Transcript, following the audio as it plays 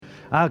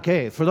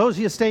Okay, for those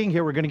of you staying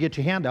here, we're going to get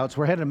you handouts.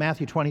 We're headed to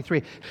Matthew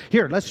 23.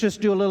 Here, let's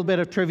just do a little bit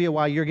of trivia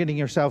while you're getting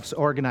yourselves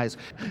organized.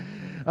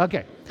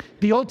 Okay,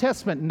 the Old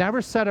Testament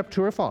never set up,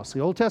 true or false, the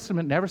Old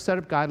Testament never set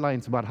up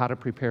guidelines about how to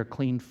prepare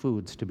clean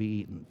foods to be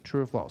eaten.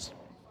 True or false?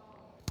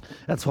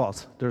 That's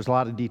false. There's a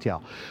lot of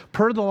detail.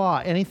 Per the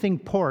law, anything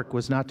pork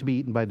was not to be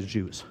eaten by the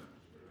Jews.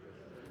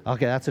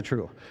 Okay, that's a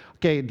true.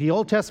 Okay, the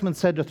Old Testament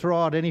said to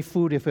throw out any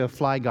food if a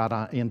fly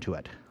got into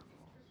it.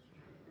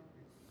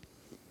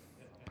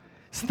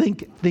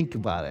 Think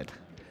about it.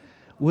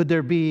 Would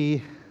there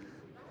be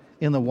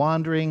in the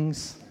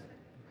wanderings?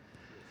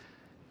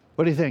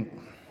 What do you think?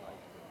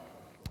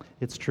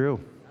 It's true.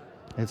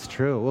 It's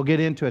true. We'll get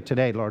into it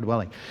today, Lord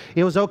willing.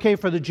 It was okay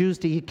for the Jews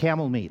to eat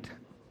camel meat.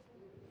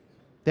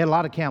 They had a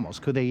lot of camels.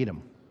 Could they eat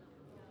them?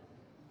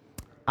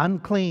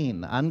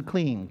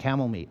 Unclean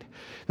camel meat.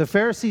 The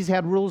Pharisees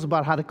had rules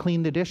about how to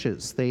clean the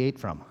dishes they ate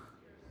from.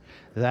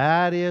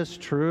 That is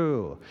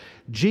true.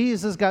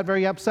 Jesus got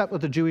very upset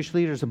with the Jewish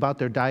leaders about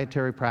their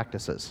dietary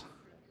practices.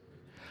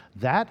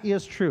 That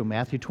is true.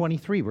 Matthew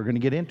 23, we're going to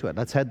get into it.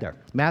 Let's head there.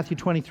 Matthew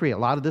 23, a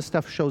lot of this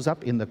stuff shows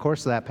up in the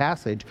course of that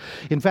passage.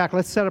 In fact,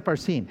 let's set up our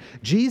scene.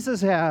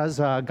 Jesus has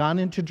gone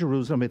into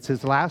Jerusalem. It's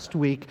his last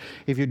week.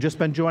 If you've just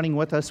been joining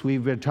with us,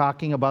 we've been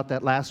talking about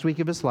that last week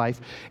of his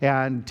life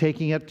and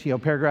taking it,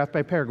 paragraph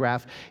by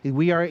paragraph.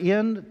 We are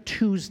in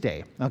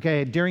Tuesday.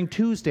 Okay, during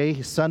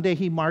Tuesday, Sunday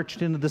he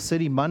marched into the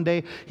city.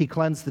 Monday he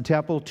cleansed the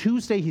temple.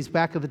 Tuesday he's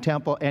back at the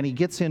temple and he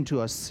gets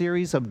into a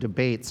series of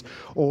debates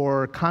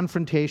or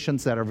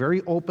confrontations that are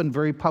very open,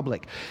 very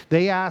public.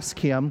 They ask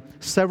him,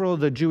 several of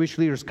the Jewish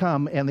leaders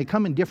come, and they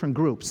come in different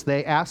groups.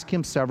 They ask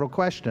him several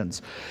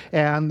questions.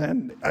 And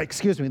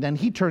then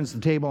he turns the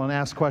table and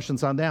asks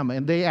questions on them.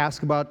 And they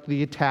ask about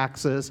the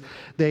taxes.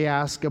 They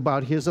ask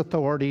about his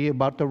authority,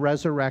 about the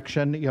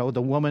resurrection,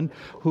 the woman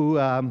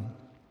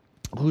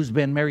who's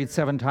been married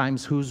 7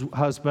 times, whose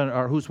husband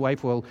or whose wife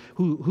who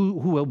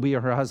will be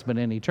her husband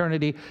in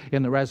eternity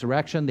in the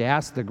resurrection. They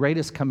ask the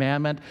greatest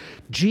commandment.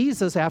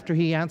 Jesus, after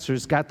he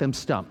answers, got them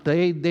stumped.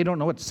 They don't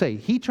know what to say.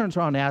 He turns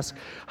around and asks,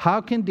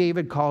 how can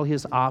David call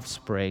his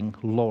offspring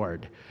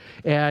Lord?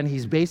 And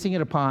he's basing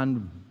it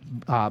upon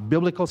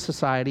biblical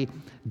society.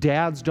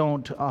 Dads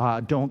don't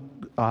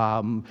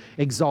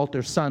exalt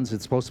their sons.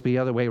 It's supposed to be the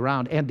other way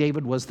around. And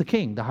David was the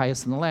king, the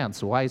highest in the land.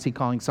 So why is he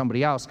calling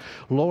somebody else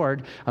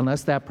Lord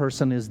unless that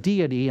person is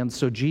deity? And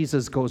so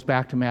Jesus goes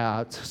back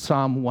to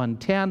Psalm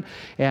 110,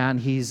 and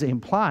he's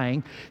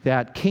implying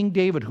that King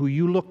David, who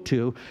you look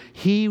to,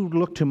 he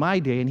looked to my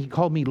day and he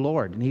called me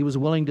Lord, and he was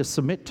willing to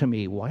submit to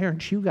me. Why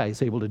aren't you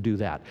guys able to do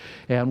that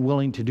and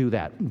willing to do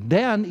that?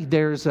 Then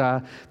there's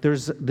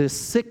this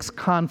sixth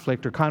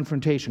conflict or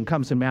confrontation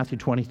comes in Matthew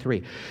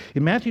 23.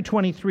 In Matthew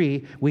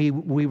 23,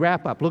 we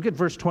wrap up. Look at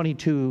verse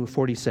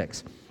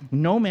 22-46.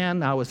 No man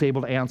now is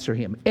able to answer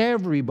him.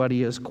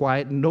 Everybody is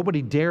quiet, and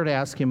nobody dared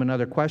ask him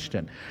another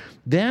question.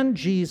 Then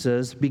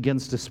Jesus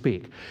begins to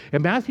speak.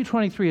 And Matthew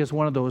 23 is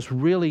one of those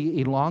really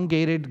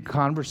elongated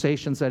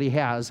conversations that he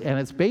has, and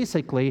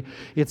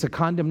it's a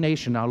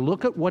condemnation. Now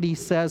look at what he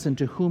says and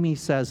to whom he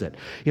says it.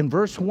 In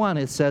verse 1,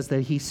 it says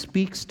that he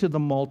speaks to the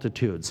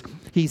multitudes.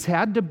 He's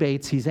had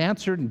debates, he's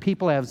answered, and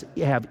people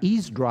have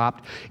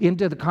eavesdropped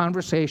into the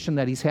conversation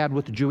that he's had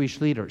with the Jewish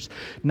leaders.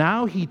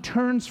 Now he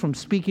turns from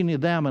speaking to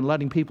them and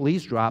letting people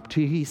eavesdrop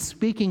to he's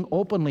speaking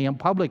openly and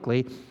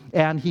publicly.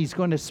 And he's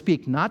going to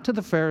speak not to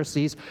the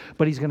Pharisees,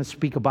 but he's going to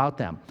speak about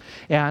them.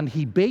 And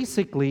he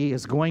basically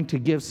is going to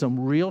give some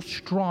real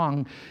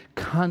strong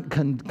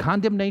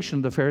condemnation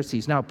of the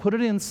Pharisees. Now, put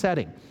it in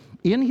setting.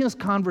 In his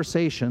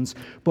conversations,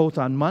 both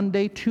on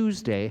Monday,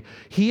 Tuesday,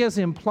 he has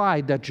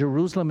implied that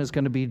Jerusalem is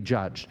going to be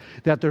judged,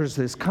 that there's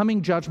this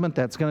coming judgment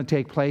that's going to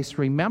take place.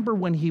 Remember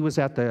when he was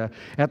at the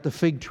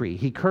fig tree?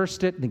 He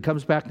cursed it, and he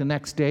comes back the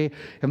next day,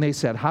 and they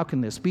said, how can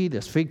this be?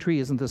 This fig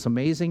tree, isn't this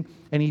amazing?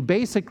 And he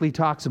basically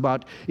talks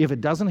about if it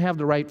doesn't have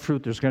the right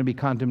fruit, there's going to be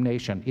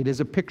condemnation. It is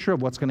a picture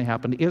of what's going to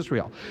happen to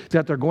Israel,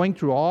 that they're going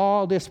through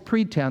all this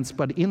pretense,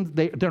 but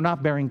they're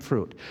not bearing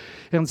fruit.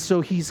 And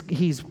so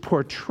he's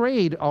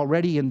portrayed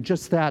already in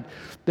just that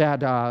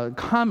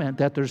comment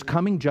that there's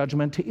coming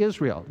judgment to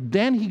Israel.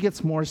 Then he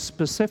gets more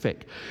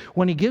specific.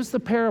 When he gives the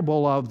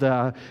parable of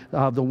the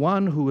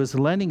one who is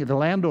the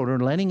landowner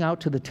lending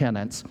out to the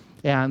tenants,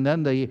 and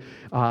then the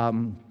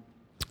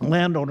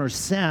landowner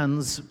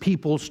sends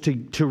people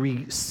to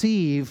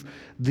receive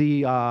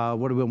the,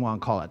 what do we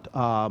want to call it?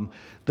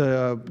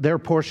 Their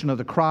portion of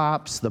the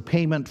crops, the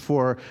payment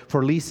for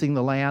leasing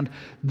the land.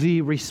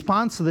 The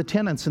response of the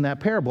tenants in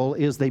that parable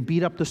is they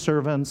beat up the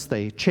servants,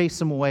 they chase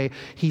them away.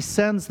 He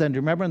sends them, do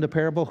you remember in the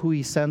parable who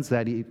he sends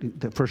that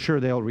for sure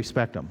they'll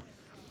respect him?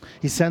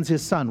 He sends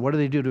his son. What do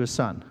they do to his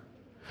son?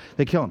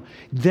 They kill him.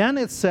 Then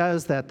it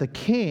says that the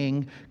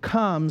king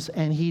comes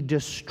and he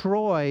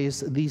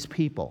destroys these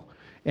people.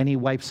 And he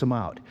wipes them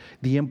out.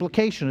 The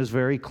implication is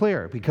very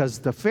clear because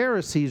the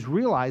Pharisees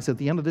realize at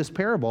the end of this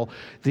parable,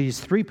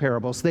 these 3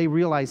 parables, they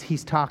realize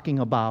he's talking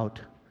about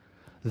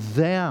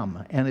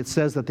them. And it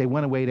says that they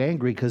went away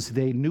angry because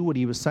they knew what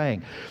he was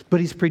saying.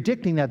 But he's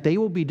predicting that they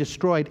will be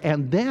destroyed.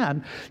 And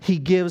then he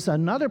gives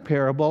another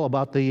parable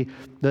about the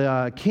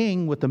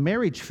king with the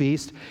marriage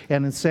feast.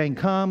 And in saying,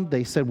 come,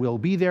 they said, we'll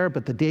be there.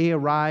 But the day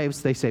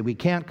arrives. They say, we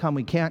can't come,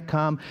 we can't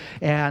come.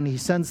 And he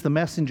sends the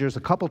messengers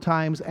a couple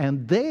times.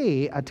 And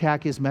they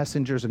attack his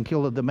messengers and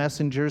kill the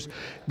messengers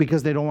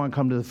because they don't want to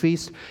come to the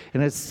feast.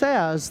 And it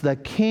says the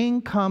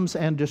king comes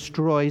and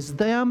destroys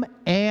them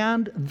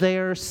and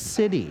their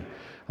city.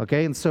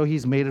 Okay, and so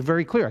he's made it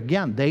very clear.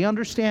 Again, they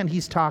understand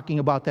he's talking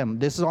about them.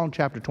 This is all in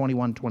chapter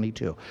 21,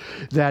 22,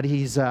 that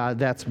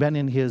that's been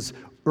in his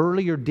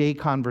earlier day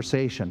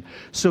conversation.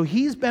 So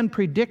he's been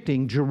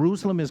predicting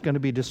Jerusalem is going to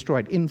be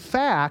destroyed. In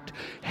fact,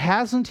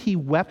 hasn't he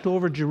wept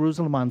over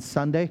Jerusalem on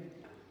Sunday?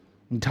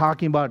 And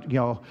talking about,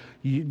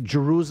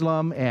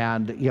 Jerusalem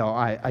and,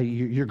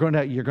 you're going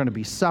to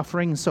be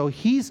suffering. So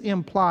he's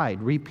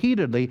implied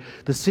repeatedly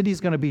the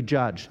city's going to be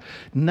judged.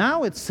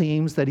 Now it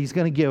seems that he's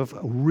going to give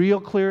a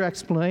real clear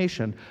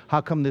explanation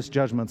how come this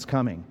judgment's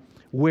coming.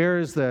 Where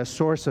is the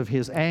source of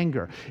his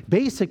anger?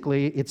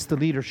 Basically, it's the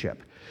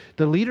leadership.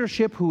 The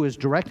leadership who is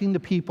directing the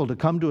people to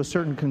come to a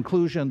certain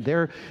conclusion,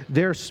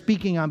 they're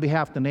speaking on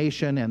behalf of the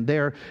nation, and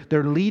they're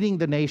leading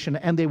the nation,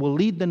 and they will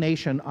lead the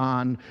nation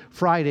on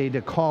Friday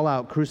to call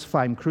out,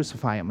 crucify him,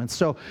 crucify him. And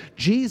so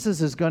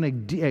Jesus is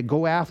going to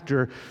go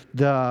after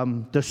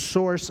the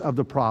source of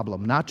the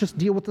problem, not just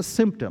deal with the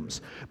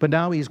symptoms, but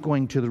now he's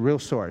going to the real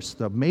source.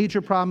 The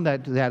major problem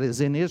that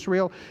is in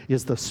Israel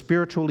is the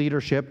spiritual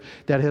leadership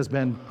that has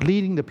been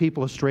leading the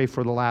people astray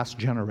for the last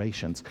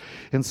generations.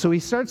 And so he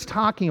starts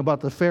talking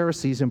about the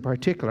Pharisees in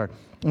particular.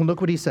 And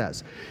look what he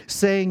says,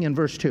 saying in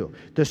verse 2,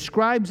 the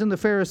scribes and the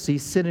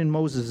Pharisees sit in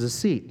Moses'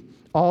 seat.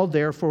 All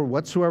therefore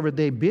whatsoever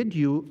they bid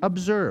you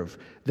observe,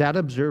 that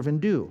observe and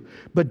do.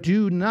 But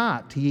do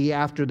not ye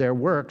after their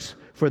works,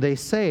 for they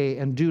say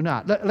and do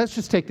not. Let's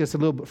just take this a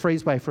little bit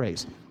phrase by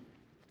phrase.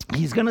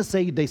 He's going to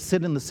say they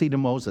sit in the seat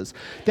of Moses.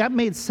 That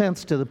made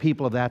sense to the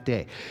people of that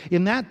day.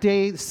 In that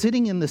day,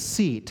 sitting in the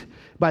seat,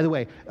 by the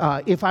way,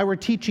 if I were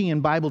teaching in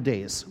Bible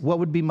days, what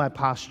would be my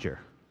posture?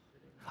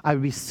 I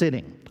would be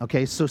sitting.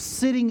 Okay, so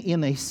sitting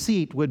in a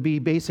seat would be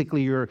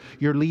basically you're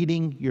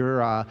leading,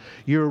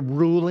 you're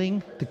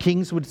ruling. The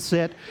kings would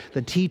sit,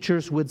 the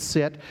teachers would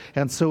sit,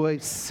 and so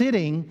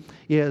sitting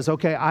is,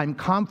 okay, I'm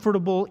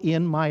comfortable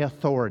in my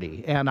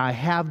authority, and I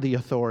have the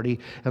authority,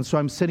 and so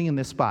I'm sitting in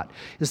this spot,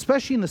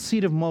 especially in the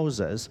seat of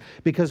Moses,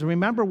 because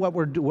remember what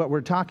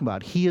we're talking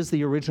about. He is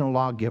the original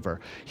lawgiver.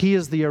 He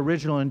is the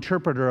original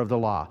interpreter of the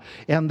law,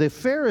 and the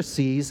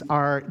Pharisees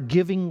are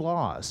giving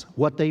laws.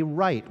 What they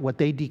write, what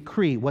they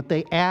decree, what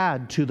they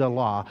add to the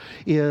law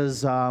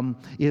is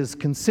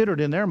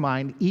considered in their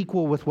mind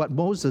equal with what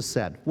Moses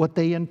said, what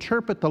they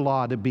interpret the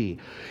law to be,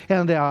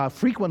 and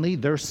frequently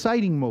they're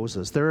citing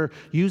Moses. They're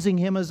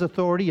using him as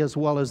authority as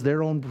well as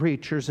their own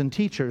preachers and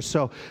teachers.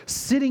 So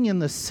sitting in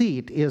the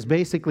seat is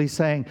basically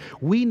saying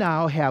we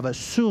now have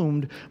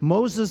assumed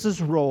Moses'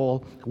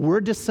 role.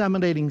 We're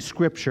disseminating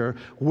Scripture.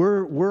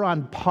 We're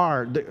on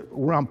par.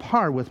 We're on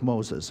par with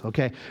Moses.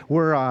 Okay,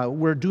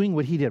 we're doing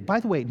what he did. By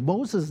the way,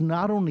 Moses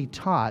not only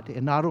taught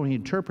and not only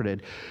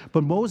interpreted,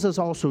 but Moses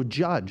also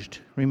judged.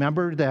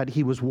 Remember that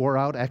he was wore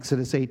out,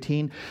 Exodus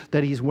 18,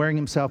 that he's wearing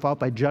himself out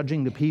by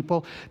judging the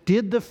people.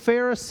 Did the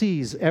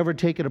Pharisees ever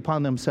take it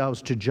upon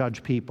themselves to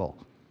judge people?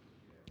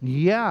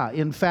 Yeah,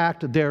 in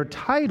fact, their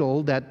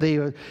title that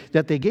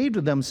they gave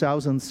to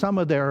themselves in some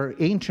of their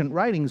ancient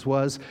writings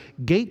was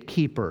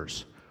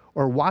gatekeepers,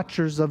 or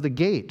watchers of the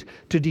gate,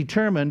 to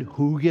determine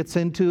who gets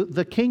into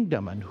the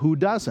kingdom and who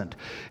doesn't.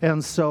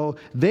 And so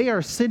they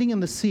are sitting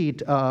in the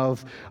seat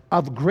of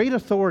great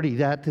authority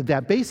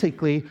that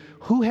basically,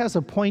 who has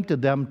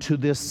appointed them to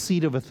this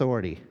seat of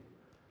authority?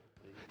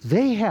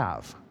 They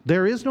have.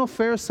 There is no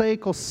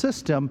Pharisaical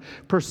system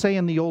per se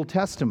in the Old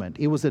Testament.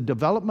 It was a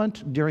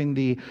development during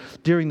the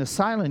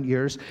silent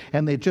years,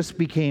 and they just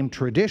became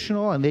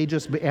traditional,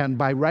 and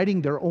by writing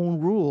their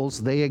own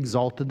rules, they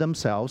exalted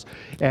themselves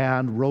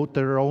and wrote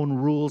their own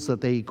rules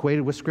that they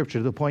equated with Scripture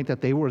to the point that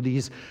they were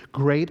these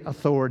great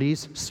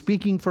authorities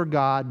speaking for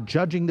God,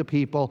 judging the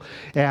people,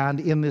 and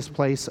in this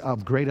place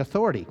of great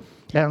authority.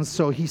 And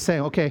so he's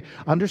saying, okay,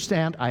 I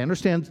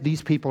understand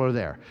these people are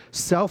there.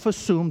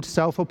 Self-assumed,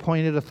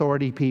 self-appointed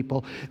authority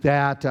people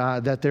that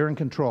they're in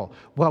control.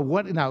 Well,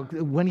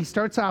 when he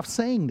starts off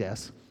saying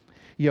this,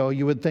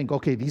 you would think,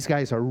 okay, these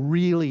guys are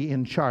really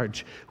in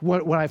charge.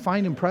 What I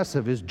find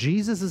impressive is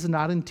Jesus is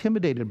not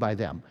intimidated by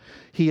them.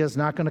 He is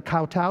not going to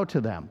kowtow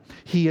to them.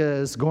 He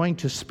is going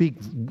to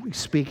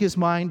speak his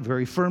mind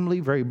very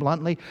firmly, very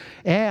bluntly,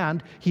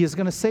 and he is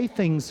going to say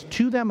things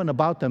to them and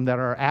about them that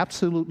are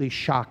absolutely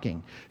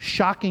shocking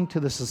to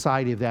the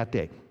society of that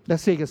day.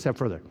 Let's take it a step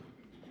further.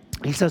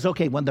 He says,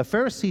 okay, when the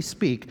Pharisees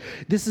speak,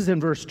 this is in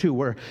verse 2,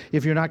 where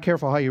if you're not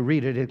careful how you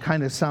read it, it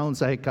kind of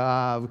sounds like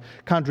a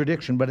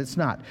contradiction, but it's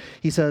not.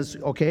 He says,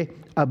 okay,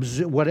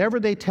 whatever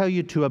they tell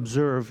you to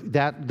observe,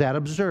 that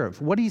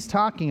observe. What he's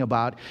talking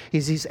about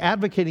is he's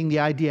advocating the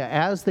idea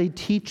as they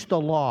teach the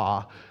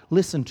law,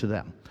 listen to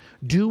them.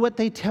 Do what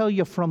they tell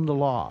you from the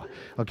law,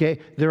 okay?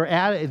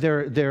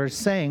 They're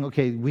saying,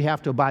 okay, we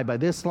have to abide by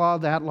this law,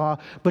 that law,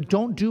 but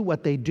don't do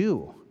what they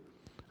do,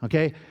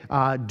 okay?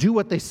 Do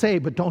what they say,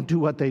 but don't do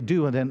what they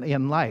do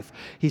in life.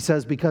 He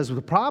says, because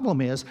the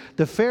problem is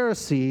the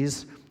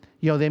Pharisees,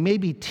 they may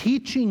be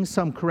teaching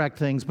some correct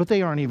things, but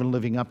they aren't even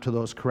living up to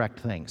those correct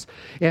things.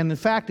 And in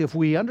fact, if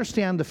we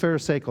understand the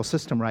Pharisaical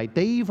system right,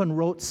 they even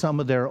wrote some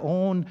of their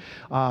own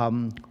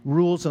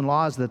rules and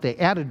laws that they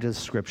added to the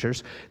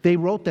scriptures. They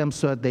wrote them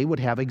so that they would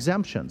have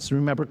exemptions.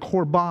 Remember,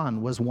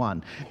 Korban was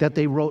one that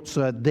they wrote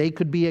so that they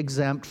could be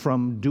exempt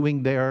from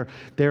doing their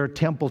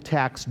temple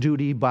tax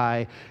duty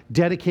by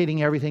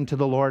dedicating everything to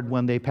the Lord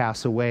when they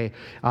pass away,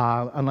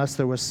 unless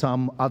there was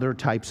some other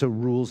types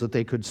of rules that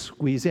they could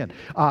squeeze in.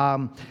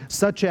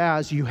 Such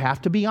as you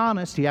have to be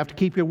honest, you have to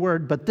keep your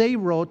word, but they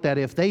wrote that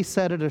if they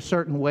said it a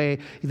certain way,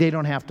 they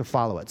don't have to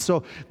follow it.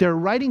 So they're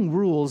writing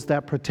rules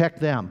that protect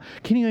them.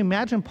 Can you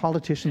imagine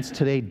politicians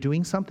today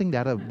doing something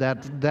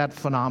that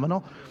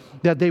phenomenal?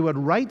 That they would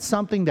write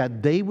something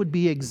that they would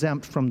be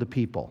exempt from the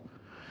people.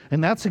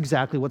 And that's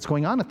exactly what's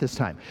going on at this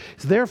time.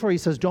 So therefore, he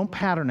says, don't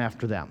pattern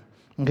after them.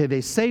 Okay,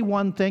 they say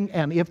one thing,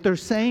 and if they're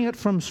saying it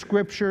from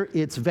Scripture,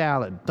 it's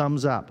valid,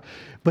 thumbs up.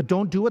 But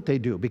don't do what they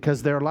do,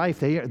 because their life,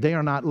 they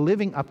are not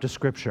living up to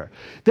Scripture.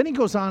 Then he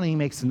goes on and he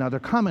makes another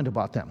comment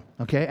about them.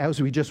 Okay,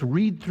 as we just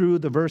read through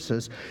the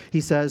verses,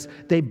 he says,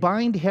 they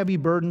bind heavy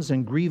burdens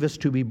and grievous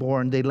to be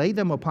borne. They lay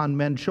them upon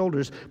men's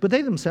shoulders, but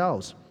they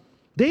themselves,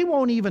 they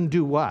won't even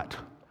do what?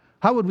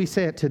 How would we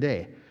say it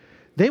today?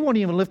 They won't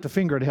even lift a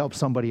finger to help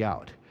somebody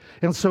out.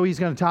 And so he's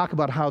going to talk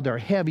about how they're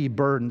heavy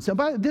burdens.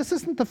 But this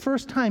isn't the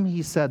first time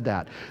he said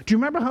that. Do you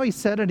remember how he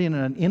said it in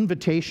an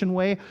invitation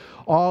way?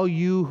 All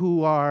you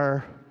who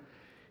are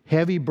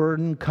heavy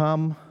burdened,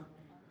 come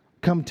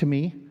to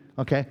me.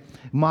 Okay?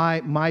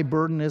 My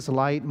burden is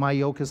light, my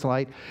yoke is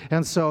light.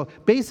 And so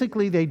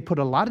basically they put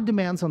a lot of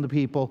demands on the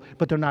people,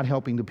 but they're not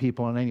helping the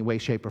people in any way,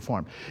 shape, or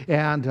form.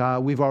 And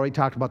we've already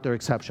talked about their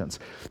exceptions.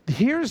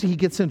 He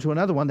gets into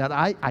another one that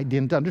I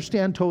didn't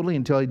understand totally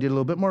until I did a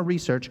little bit more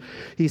research.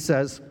 He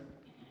says,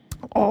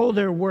 all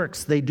their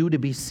works they do to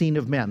be seen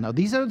of men. Now,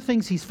 these are the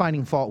things he's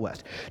finding fault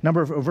with.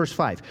 Verse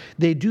 5.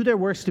 They do their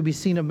works to be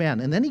seen of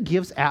men. And then he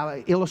gives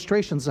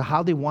illustrations of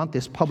how they want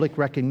this public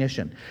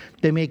recognition.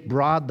 They make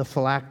broad the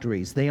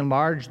phylacteries. They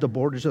enlarge the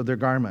borders of their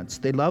garments.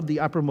 They love the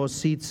uppermost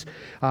seats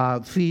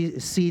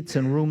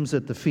and rooms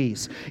at the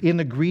feasts. In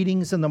the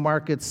greetings in the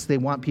markets, they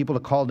want people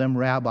to call them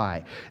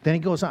rabbi. Then he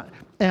goes on.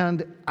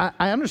 And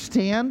I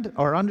understood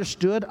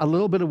a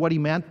little bit of what he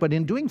meant, but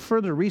in doing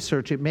further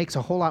research, it makes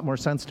a whole lot more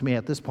sense to me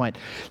at this point,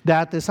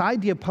 that this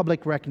idea of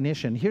public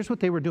recognition, here's what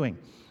they were doing,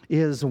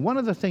 is one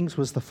of the things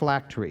was the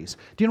phylacteries.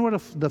 Do you know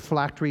what the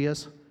phylactery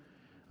is?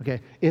 Okay,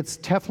 it's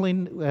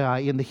tefillin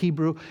in the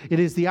Hebrew.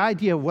 It is the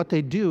idea of what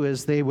they do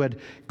is they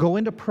would go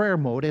into prayer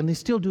mode, and they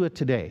still do it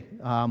today.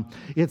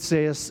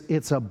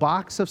 It's a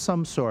box of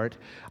some sort.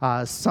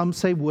 Some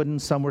say wooden,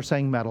 some were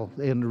saying metal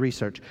in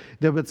research.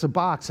 It's a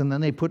box, and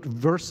then they put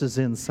verses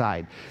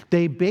inside.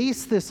 They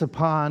base this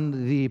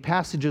upon the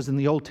passages in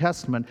the Old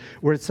Testament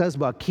where it says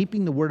about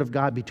keeping the Word of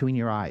God between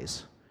your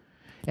eyes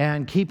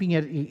and keeping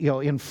it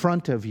in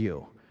front of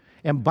you,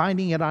 and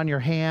binding it on your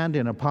hand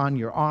and upon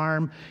your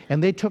arm.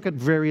 And they took it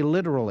very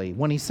literally.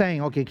 When he's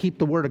saying, okay, keep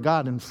the Word of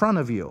God in front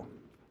of you,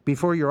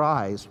 before your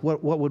eyes,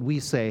 what would we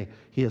say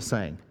he is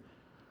saying?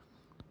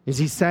 Is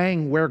he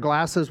saying wear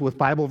glasses with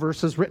Bible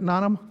verses written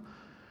on them?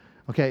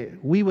 Okay,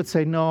 we would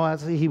say no,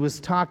 as he was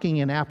talking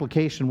in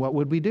application, what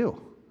would we do?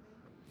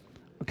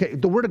 Okay,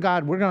 the Word of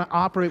God, we're going to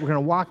operate, we're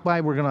going to walk by,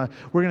 we're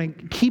going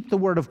to keep the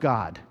Word of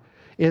God.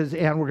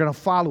 And we're going to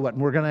follow it,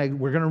 and we're going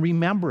to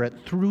remember it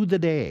through the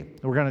day.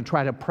 We're going to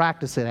try to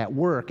practice it at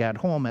work, at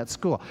home, at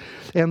school.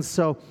 And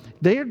so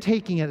they are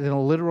taking it in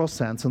a literal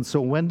sense. And so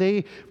when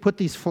they put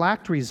these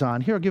phylacteries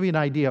on, here I'll give you an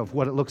idea of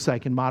what it looks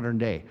like in modern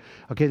day.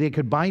 Okay, they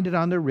could bind it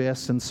on their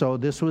wrists, and so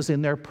this was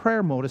in their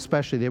prayer mode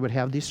especially. They would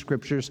have these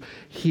scriptures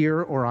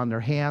here or on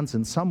their hands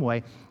in some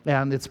way,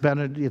 and it's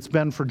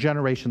been for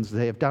generations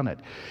they have done it.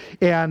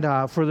 And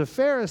for the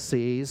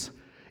Pharisees,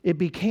 it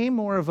became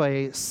more of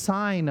a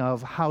sign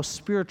of how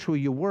spiritual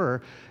you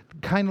were,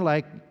 kind of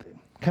like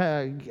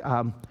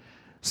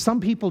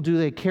some people do.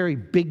 They carry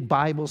big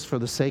Bibles for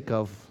the sake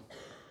of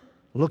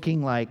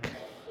looking like,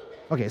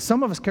 okay,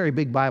 some of us carry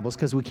big Bibles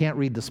because we can't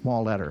read the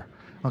small letter.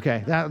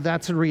 Okay,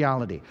 that's a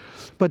reality.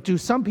 But do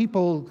some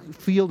people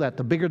feel that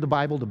the bigger the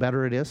Bible, the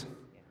better it is?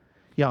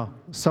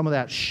 Some of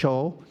that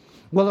show.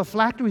 Well, the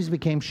phylacteries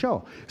became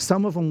show.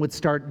 Some of them would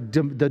start,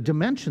 the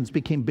dimensions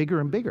became bigger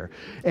and bigger.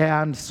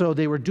 And so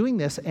they were doing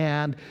this,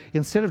 and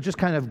instead of just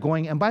kind of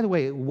going, and by the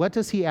way, what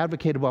does he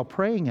advocate about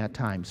praying at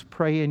times?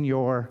 Pray in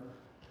your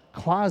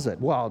closet.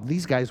 Well,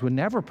 these guys would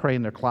never pray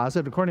in their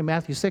closet. According to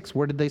Matthew 6,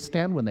 where did they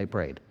stand when they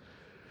prayed?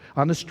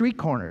 on the street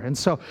corner. And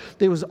so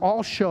there was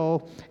all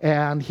show,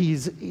 and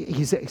he's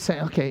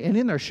saying, okay, and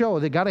in their show,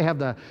 they got to have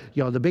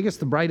the biggest,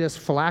 the brightest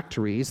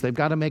phylacteries. They've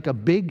got to make a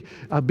big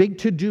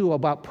to-do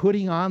about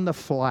putting on the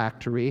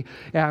phylactery.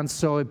 And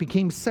so it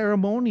became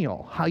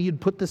ceremonial, how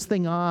you'd put this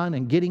thing on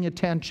and getting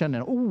attention.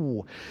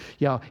 And,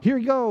 here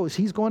he goes.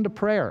 He's going to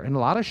prayer, and a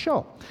lot of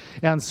show.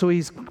 And so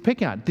he's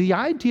picking on it. The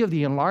idea of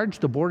the enlarge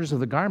the borders of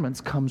the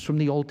garments comes from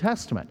the Old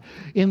Testament.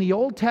 In the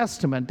Old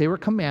Testament, they were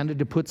commanded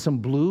to put some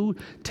blue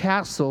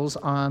tassels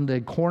on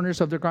the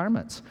corners of their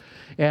garments.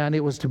 And it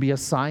was to be a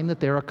sign that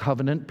they're a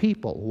covenant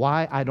people.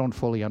 Why? I don't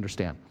fully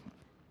understand.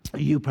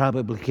 You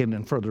probably can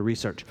in further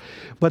research.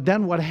 But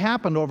then what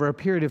happened over a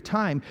period of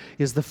time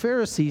is the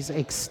Pharisees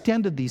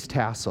extended these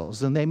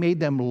tassels, and they made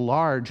them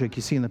large, like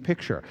you see in the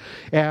picture.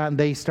 And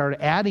they started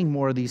adding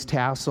more of these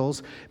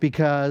tassels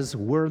because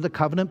we're the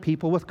covenant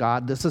people with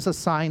God. This is a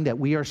sign that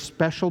we are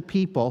special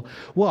people.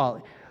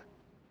 Well,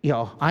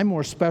 I'm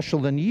more special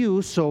than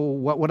you, so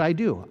what would I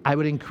do? I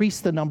would increase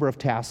the number of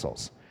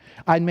tassels.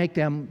 I'd make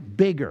them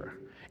bigger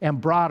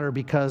and broader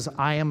because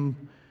I am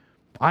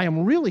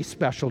really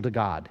special to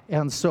God.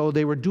 And so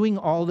they were doing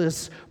all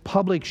this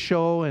public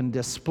show and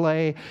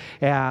display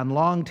and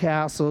long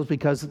tassels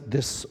because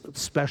this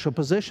special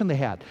position they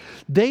had.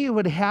 They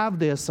would have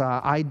this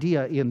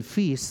idea in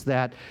feasts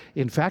that,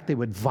 in fact, they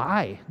would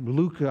vie.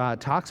 Luke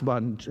talks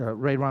about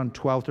right around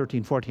 12,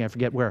 13, 14, I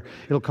forget where.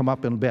 It'll come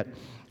up in a bit.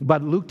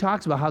 But Luke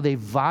talks about how they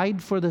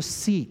vied for the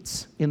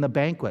seats in the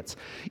banquets.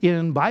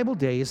 In Bible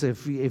days,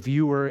 if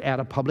you were at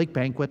a public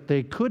banquet,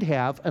 they could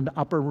have an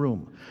upper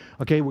room.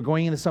 Okay, we're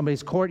going into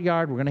somebody's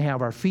courtyard. We're going to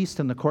have our feast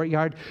in the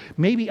courtyard.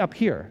 Maybe up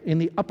here in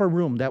the upper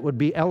room that would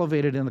be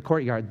elevated in the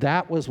courtyard.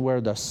 That was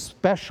where the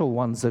special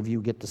ones of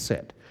you get to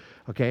sit.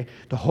 Okay,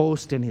 the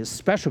host and his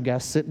special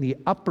guests sit in the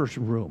upper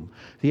room,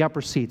 the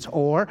upper seats.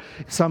 Or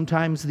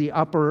sometimes the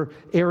upper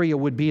area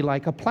would be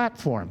like a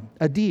platform,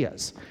 a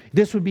dais.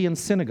 This would be in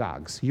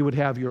synagogues. You would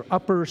have your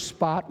upper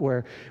spot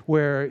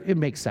where it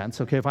makes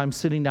sense. Okay, if I'm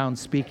sitting down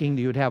speaking,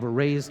 you would have a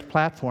raised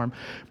platform.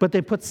 But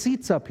they put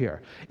seats up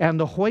here. And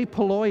the hoi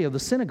polloi of the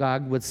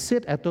synagogue would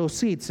sit at those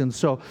seats. And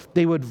so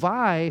they would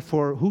vie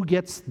for who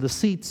gets the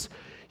seats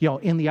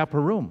in the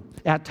upper room.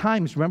 At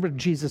times, remember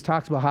Jesus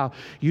talks about how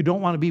you don't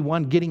want to be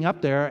one getting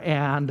up there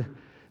and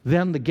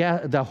then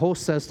the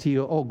host says to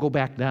you, oh, go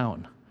back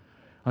down.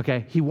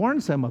 Okay, he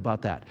warns them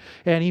about that.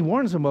 And he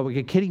warns them about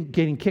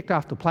getting kicked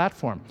off the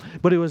platform.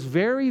 But it was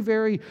very,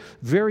 very,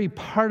 very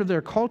part of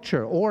their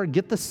culture. Or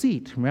get the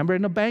seat. Remember,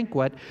 in a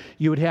banquet,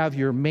 you would have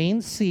your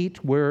main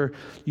seat where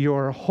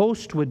your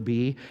host would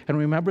be. And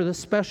remember the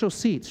special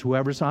seats.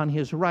 Whoever's on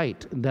his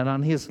right, then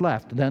on his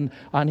left, then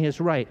on his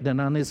right, then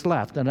on his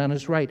left, then on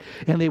his right.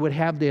 And they would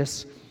have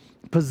this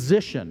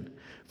position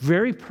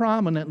very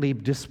prominently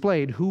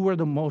displayed who were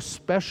the most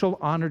special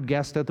honored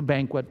guests at the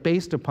banquet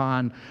based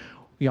upon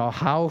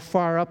how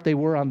far up they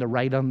were on the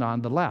right and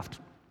on the left.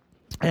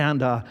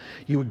 And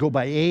you would go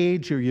by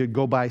age or you'd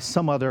go by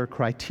some other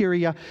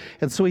criteria.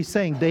 And so he's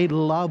saying they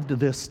loved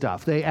this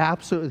stuff.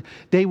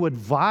 They would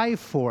vie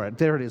for it.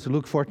 There it is.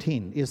 Luke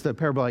 14 is the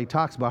parable he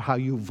talks about how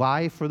you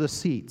vie for the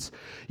seats.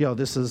 They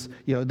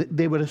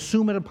would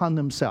assume it upon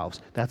themselves.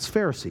 That's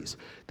Pharisees.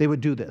 They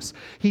would do this.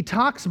 He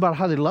talks about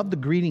how they love the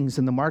greetings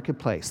in the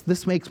marketplace.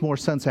 This makes more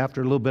sense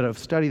after a little bit of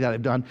study that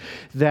I've done,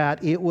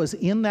 that it was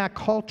in that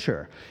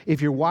culture.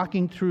 If you're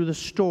walking through the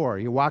store,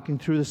 you're walking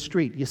through the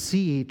street, you see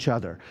each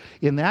other.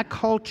 In that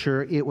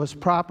culture, it was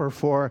proper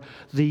for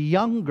the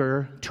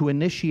younger to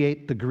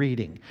initiate the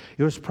greeting.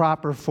 It was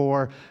proper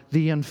for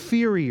the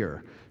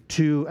inferior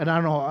to, and I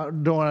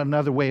don't know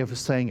another way of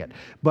saying it,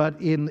 but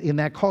in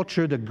that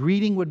culture, the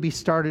greeting would be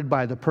started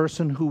by the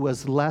person who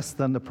was less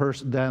than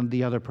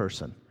the other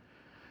person.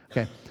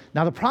 Okay.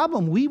 Now the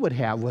problem we would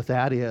have with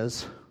that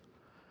is,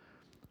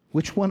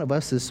 which one of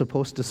us is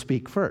supposed to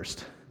speak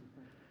first?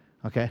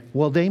 Okay.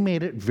 Well, they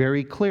made it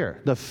very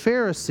clear. The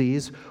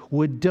Pharisees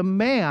would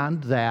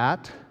demand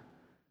that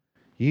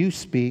you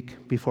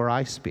speak before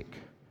I speak.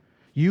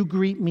 You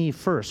greet me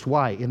first.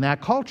 Why? In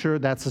that culture,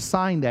 that's a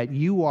sign that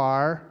you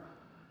are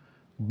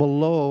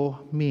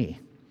below me.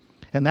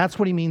 And that's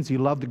what he means you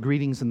love the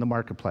greetings in the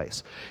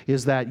marketplace,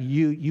 is that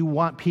you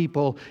want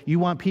people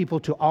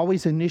to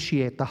always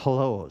initiate the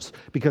hellos,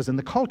 because in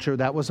the culture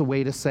that was a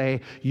way to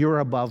say you're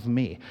above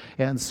me.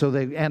 And so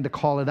and to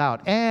call it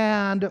out.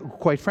 And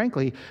quite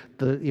frankly,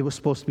 it was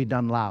supposed to be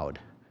done loud.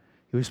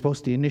 He was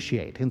supposed to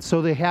initiate. And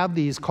so they have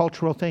these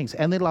cultural things.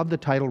 And they love the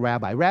title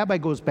rabbi. Rabbi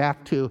goes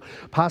back to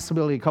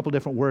possibly a couple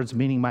different words,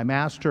 meaning my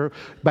master,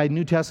 by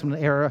New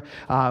Testament era.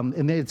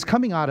 And it's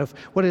coming out of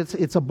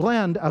it's a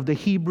blend of the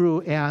Hebrew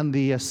and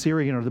the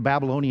Assyrian or the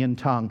Babylonian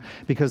tongue,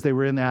 because they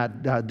were in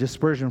that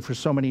dispersion for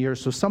so many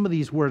years. So some of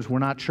these words, we're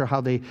not sure how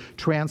they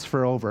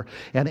transfer over.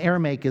 And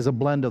Aramaic is a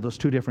blend of those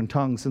two different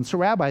tongues. And so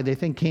rabbi, they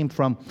think, came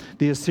from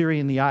the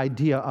Assyrian, the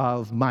idea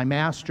of my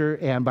master,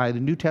 and by the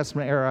New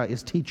Testament era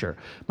is teacher,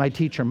 my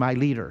teacher, my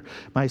leader,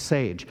 my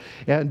sage.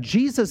 And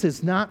Jesus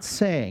is not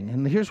saying,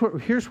 and here's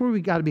where we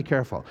got to be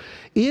careful.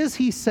 Is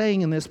he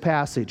saying in this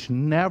passage,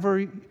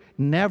 never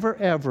never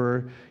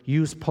ever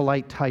use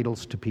polite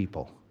titles to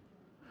people.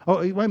 Oh,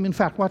 in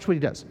fact, watch what he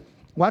does.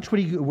 Watch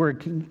what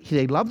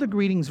they love the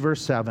greetings,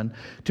 verse 7,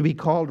 to be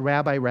called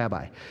rabbi,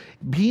 rabbi.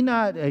 Be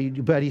not,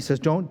 but he says,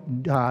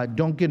 don't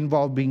get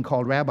involved being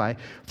called rabbi,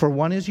 for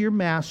one is your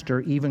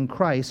master, even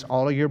Christ,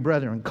 all are your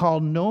brethren. Call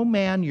no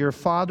man your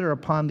father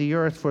upon the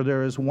earth, for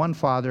there is one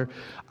Father.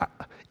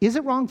 Is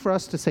it wrong for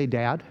us to say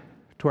dad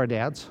to our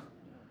dads?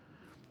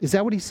 Is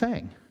that what he's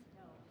saying?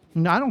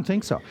 No, I don't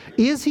think so.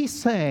 Is he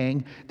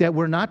saying that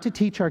we're not to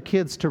teach our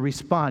kids to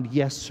respond,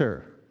 yes,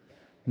 sir,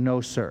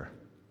 no, sir?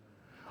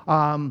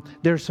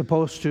 They're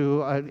supposed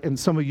to, and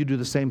some of you do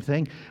the same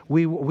thing.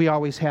 We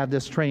always had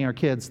this training our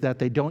kids that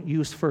they don't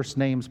use first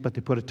names, but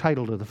they put a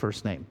title to the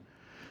first name.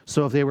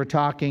 So if they were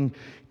talking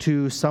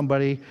to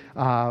somebody,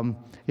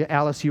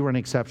 Alice, you were an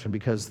exception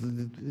because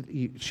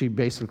she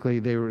basically,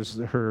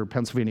 her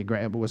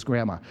Pennsylvania was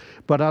grandma.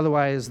 But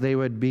otherwise, they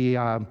would be,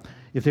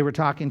 if they were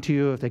talking to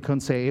you, if they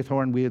couldn't say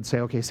Athorn, we would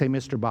say, okay, say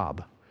Mr.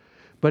 Bob.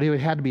 But it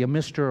had to be a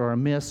Mr. or a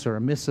Miss or a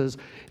Mrs.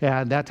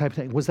 and that type of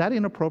thing. Was that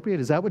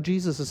inappropriate? Is that what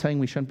Jesus is saying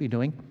we shouldn't be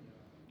doing?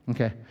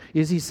 Okay.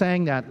 Is he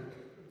saying that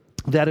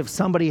if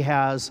somebody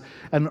has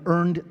an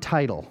earned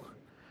title,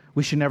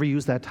 we should never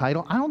use that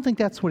title? I don't think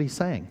that's what he's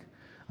saying.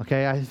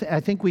 Okay. I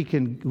think we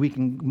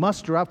can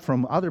muster up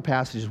from other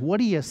passages. What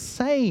he is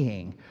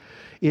saying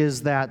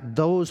is that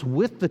those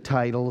with the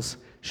titles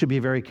should be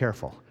very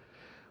careful.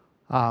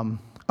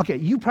 Okay,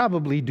 you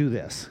probably do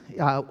this.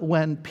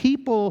 When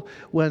people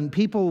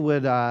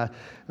would,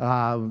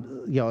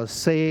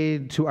 say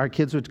to our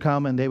kids would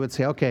come and they would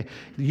say, okay,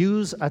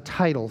 use a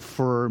title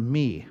for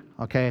me,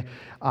 okay?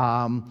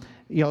 Some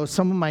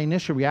of my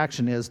initial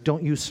reaction is,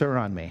 don't use sir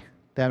on me.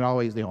 That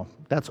always,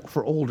 that's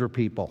for older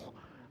people,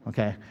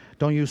 okay?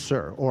 Don't use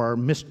sir or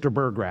Mr.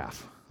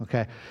 Burgraff,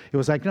 okay? It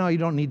was like, no, you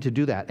don't need to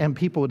do that. And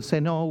people would say,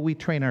 no, we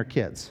train our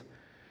kids.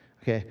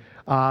 Okay,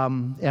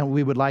 and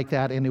we would like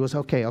that, and it was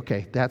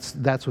okay.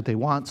 That's what they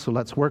want. So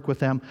let's work with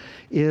them.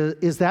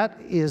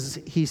 Is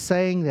he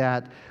saying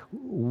that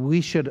we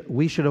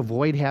should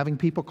avoid having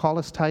people call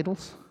us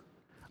titles?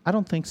 I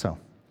don't think so.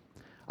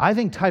 I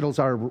think titles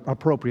are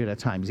appropriate at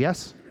times.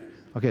 Yes.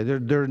 Okay,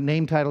 they're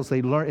name titles.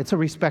 They learn. It's a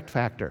respect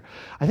factor.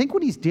 I think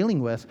what he's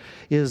dealing with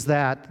is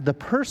that the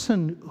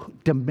person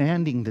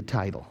demanding the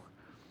title,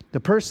 the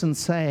person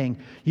saying,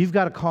 "You've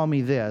got to call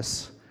me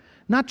this."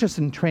 Not just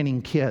in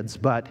training kids,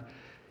 but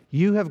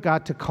you have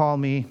got to call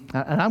me,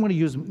 and I'm going to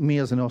use me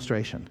as an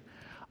illustration.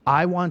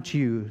 I want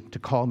you to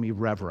call me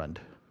Reverend.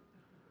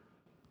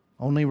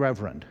 Only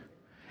Reverend.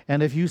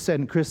 And if you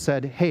said, and Chris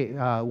said, hey,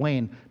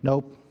 Wayne,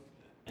 nope,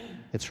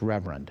 it's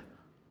Reverend.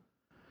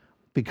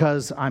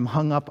 Because I'm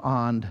hung up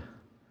on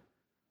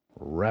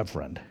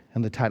Reverend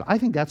and the title. I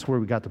think that's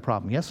where we got the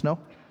problem. Yes, no?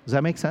 Does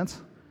that make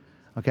sense?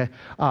 Okay,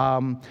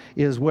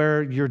 is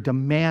where you're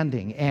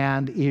demanding,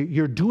 and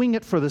you're doing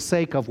it for the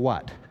sake of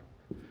what?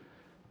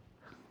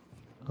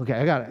 Okay,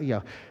 I got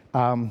it.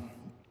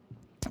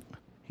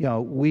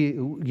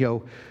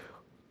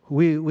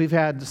 We've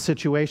had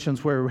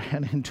situations where we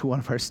ran into one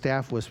of our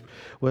staff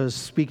was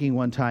speaking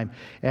one time,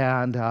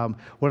 and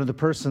one of the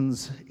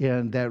persons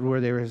where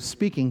they were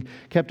speaking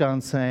kept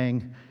on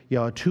saying,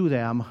 to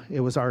them,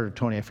 it was Art or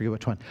Tony, I forget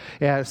which one,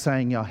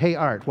 saying, hey,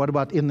 Art, what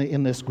about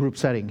in this group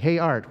setting? Hey,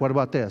 Art, what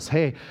about this?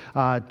 Hey,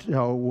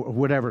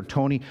 whatever,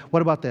 Tony,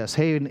 what about this?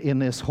 Hey, in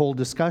this whole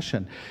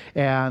discussion.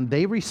 And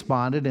they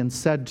responded and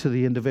said to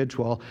the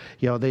individual,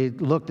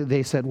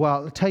 they said,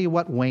 well, tell you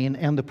what, Wayne,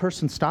 and the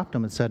person stopped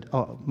them and said,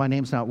 oh, my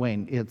name's not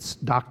Wayne, it's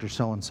Dr.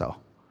 So-and-so.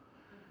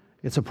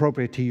 It's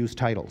appropriate to use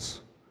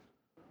titles.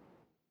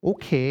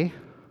 Okay,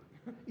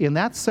 in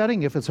that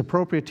setting, if it's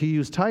appropriate to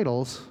use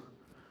titles,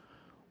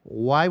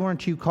 why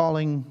weren't you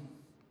calling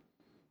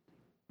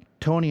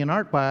Tony and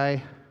Art by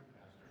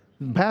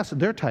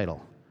their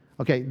title?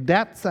 Okay,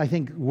 that's, I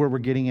think, where we're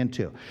getting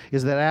into,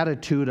 is that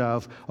attitude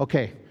of,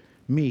 okay,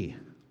 me,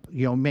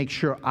 make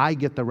sure I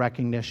get the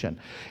recognition.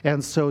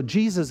 And so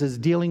Jesus is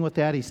dealing with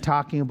that. He's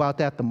talking about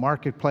that, the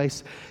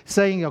marketplace,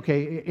 saying,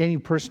 okay, any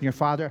person, your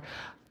father.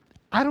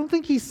 I don't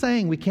think he's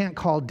saying we can't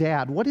call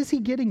dad. What is he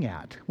getting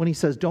at when he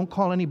says don't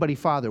call anybody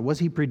father? Was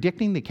he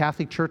predicting the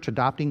Catholic Church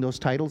adopting those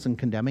titles and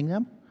condemning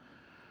them?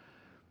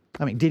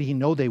 I mean, did he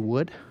know they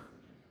would?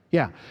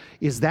 Yeah.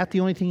 Is that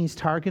the only thing he's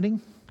targeting?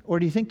 Or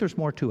do you think there's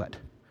more to it?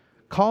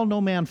 Call no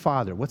man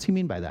father. What's he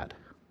mean by that?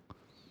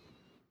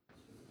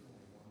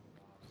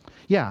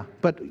 Yeah,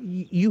 but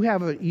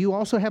you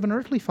also have an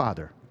earthly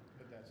father.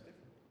 But that's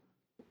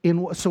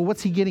different. So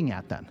what's he getting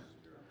at then?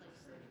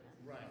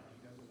 Right.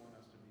 He doesn't want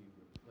us to be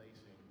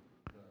replacing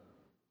the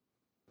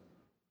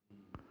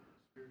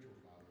spiritual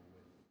father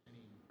with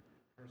any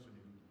person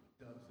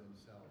who does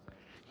themselves.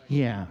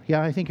 Yeah,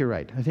 I think you're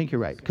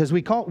right. Because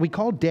we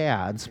call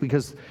dads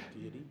because,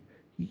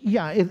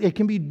 yeah, it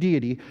can be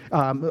deity.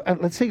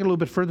 Let's take it a little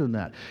bit further than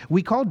that.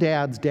 We call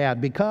dads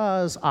dad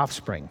because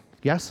offspring.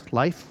 Yes,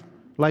 life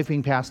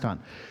being passed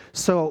on.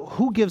 So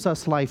who gives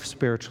us life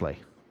spiritually?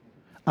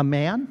 A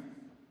man?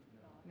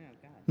 No,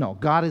 God. No,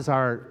 God is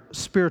our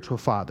spiritual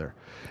father.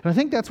 And I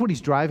think that's what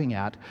he's driving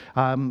at.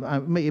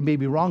 It may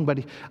be wrong,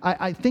 but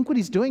I think what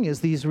he's doing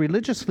is these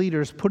religious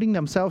leaders putting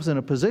themselves in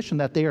a position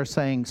that they are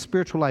saying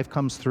spiritual life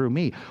comes through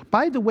me.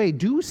 By the way,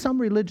 do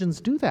some religions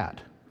do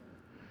that?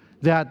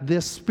 That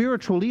this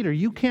spiritual leader,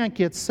 you can't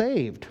get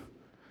saved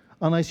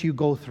unless you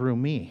go through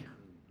me.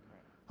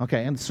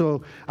 Okay, and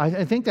so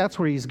I think that's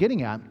where he's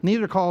getting at.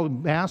 Neither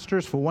called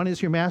masters, for one is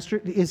your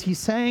master. Is he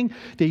saying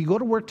that you go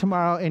to work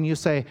tomorrow and you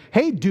say,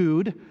 hey,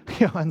 dude,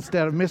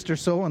 instead of Mr.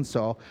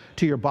 So-and-so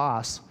to your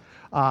boss?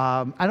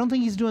 I don't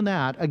think he's doing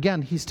that.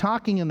 Again, he's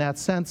talking in that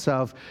sense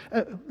of,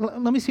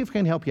 let me see if I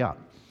can help you out.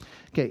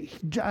 Okay,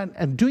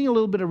 and doing a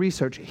little bit of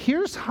research,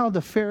 here's how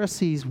the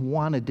Pharisees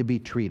wanted to be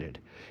treated.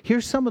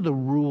 Here's some of the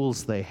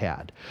rules they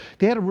had.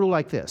 They had a rule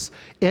like this.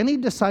 Any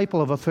disciple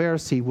of a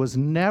Pharisee was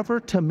never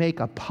to make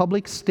a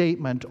public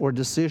statement or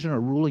decision or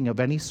ruling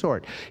of any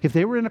sort. If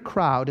they were in a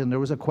crowd and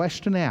there was a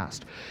question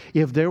asked,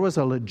 if there was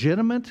a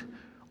legitimate,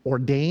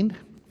 ordained,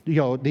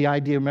 the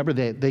idea, remember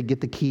they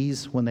get the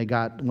keys when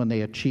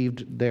they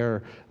achieved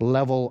their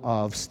level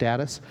of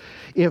status.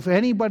 If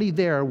anybody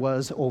there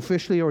was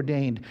officially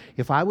ordained,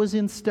 if I was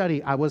in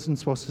study, I wasn't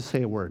supposed to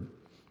say a word.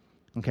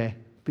 Okay?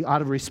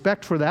 Out of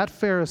respect for that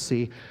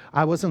Pharisee,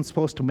 I wasn't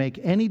supposed to make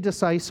any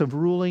decisive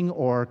ruling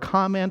or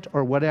comment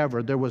or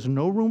whatever. There was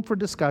no room for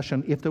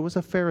discussion. If there was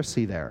a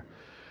Pharisee there,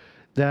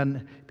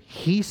 then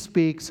he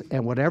speaks,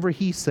 and whatever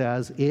he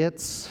says,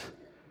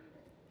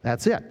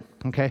 that's it.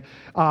 Okay?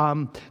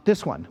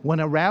 This one, when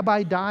a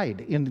rabbi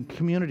died in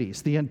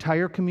communities, the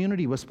entire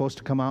community was supposed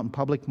to come out in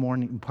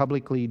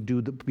publicly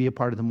be a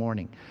part of the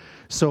mourning.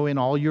 So in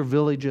all your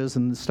villages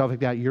and stuff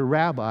like that, your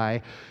rabbi,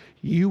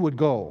 you would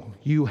go.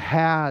 You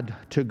had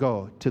to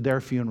go to their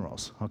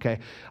funerals, okay,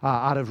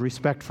 out of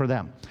respect for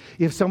them.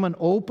 If someone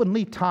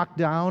openly talked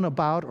down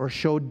about or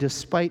showed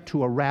despite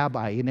to a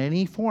rabbi in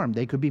any form,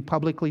 they could be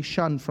publicly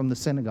shunned from the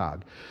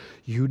synagogue.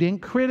 You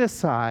didn't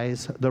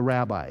criticize the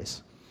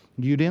rabbis.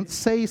 You didn't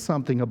say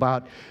something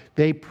about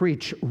they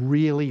preach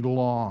really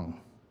long.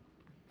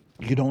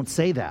 You don't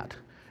say that.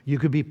 You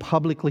could be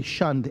publicly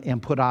shunned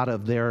and put out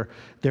of their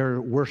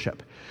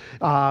worship.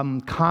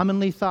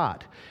 Commonly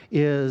thought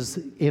is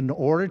in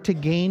order to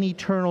gain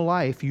eternal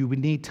life, you would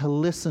need to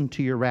listen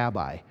to your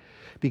rabbi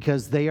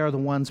because they are the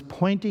ones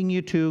pointing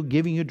you to,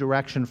 giving you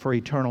direction for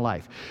eternal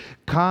life.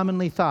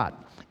 Commonly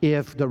thought,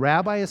 if the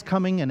rabbi is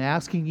coming and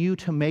asking you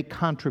to make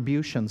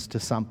contributions to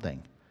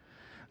something,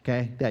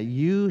 okay, that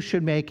you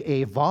should make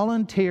a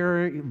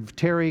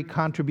voluntary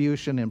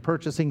contribution in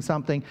purchasing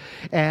something,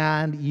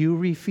 and you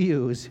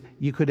refuse,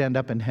 you could end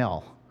up in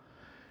hell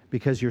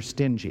because you're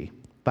stingy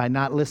by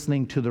not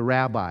listening to the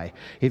rabbi.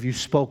 If you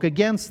spoke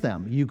against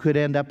them, you could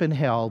end up in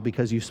hell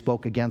because you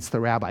spoke against the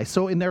rabbi.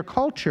 So in their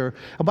culture,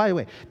 by the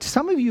way, to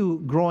some of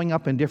you growing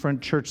up in different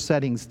church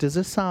settings, does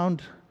this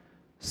sound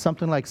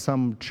something like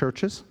some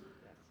churches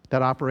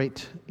that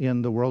operate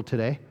in the world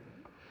today?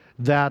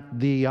 That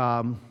the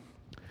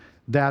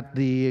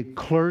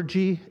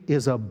clergy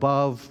is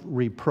above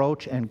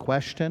reproach and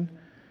question,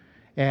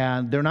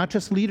 and they're not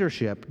just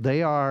leadership,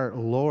 they are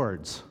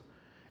lords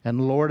and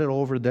lord it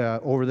over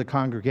the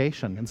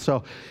congregation. And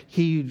so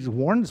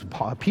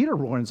Peter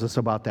warns us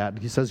about that.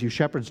 He says, you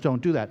shepherds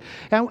don't do that.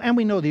 And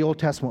we know the Old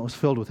Testament was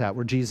filled with that,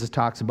 where Jesus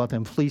talks about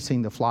them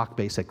fleecing the flock,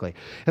 basically.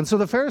 And so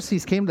the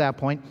Pharisees came to that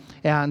point,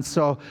 and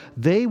so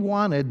they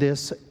wanted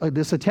this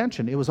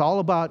attention. It was all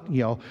about,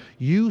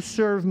 you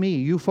serve me,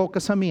 you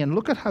focus on me. And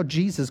look at how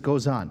Jesus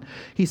goes on.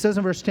 He says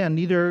in verse 10,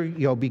 neither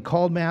be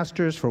called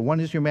masters, for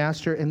one is your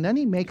master. And then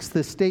he makes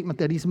this statement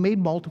that he's made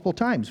multiple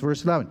times.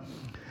 Verse 11.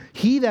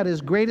 He that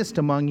is greatest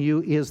among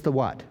you is the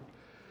what?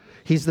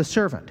 He's the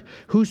servant.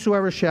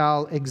 Whosoever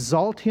shall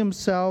exalt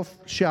himself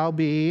shall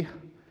be,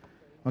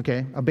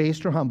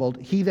 abased or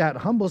humbled. He that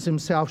humbles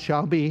himself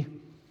shall be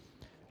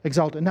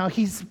exalted. Now,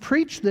 he's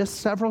preached this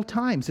several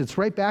times. It's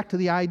right back to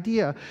the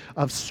idea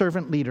of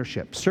servant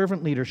leadership,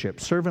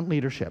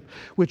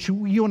 which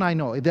you and I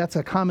know, that's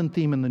a common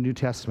theme in the New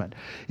Testament.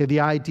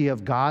 The idea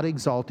of God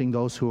exalting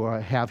those who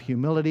have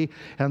humility.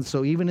 And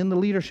so even in the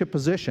leadership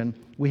position,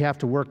 we have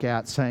to work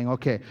at saying,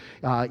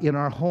 in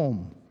our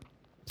home,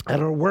 at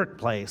our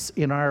workplace,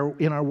 in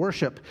our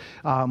worship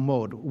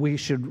mode, we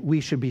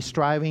should be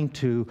striving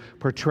to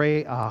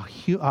portray a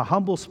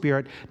humble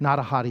spirit, not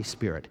a haughty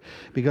spirit.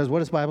 Because what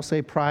does the Bible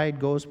say?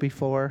 Pride goes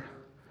before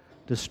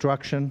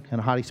destruction and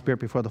a haughty spirit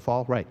before the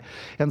fall. Right.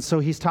 And so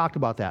he's talked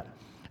about that.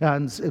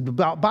 And the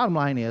bottom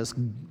line is,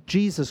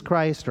 Jesus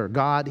Christ, or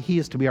God, he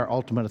is to be our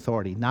ultimate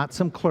authority. Not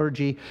some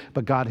clergy,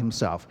 but God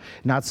himself.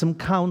 Not some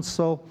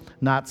council,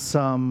 not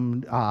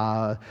some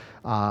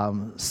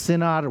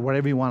synod, or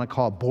whatever you want to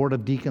call it, board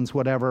of deacons,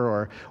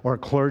 whatever, or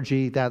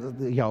clergy,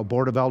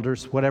 board of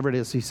elders, whatever it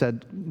is. He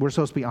said, we're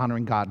supposed to be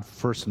honoring God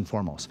first and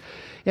foremost.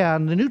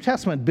 And the New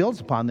Testament builds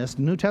upon this.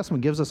 The New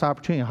Testament gives us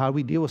opportunity on how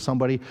we deal with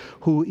somebody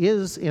who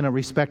is in a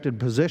respected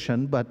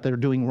position, but they're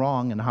doing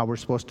wrong, and how we're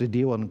supposed to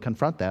deal and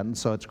confront that. And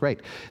so it's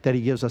great that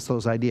he gives us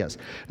those ideas.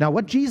 Now,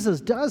 what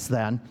Jesus does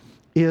then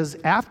is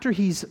after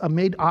he's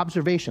made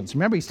observations.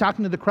 Remember, he's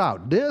talking to the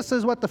crowd. This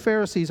is what the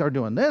Pharisees are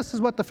doing. This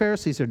is what the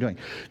Pharisees are doing.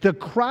 The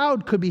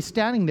crowd could be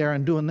standing there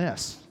and doing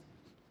this.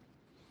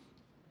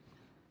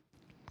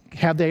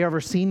 Have they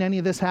ever seen any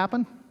of this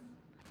happen?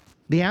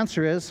 The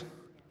answer is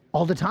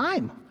all the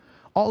time.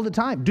 All the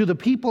time. Do the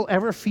people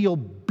ever feel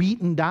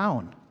beaten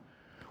down?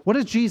 What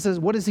has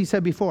he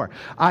said before?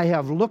 I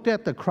have looked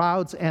at the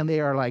crowds and they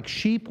are like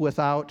sheep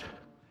without...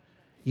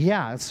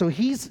 Yeah, so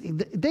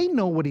they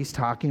know what he's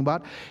talking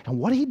about. And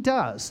what he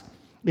does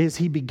is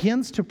he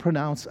begins to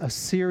pronounce a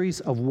series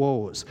of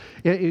woes.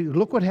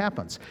 Look what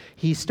happens.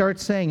 He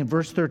starts saying in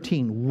verse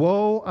 13,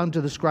 woe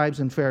unto the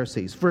scribes and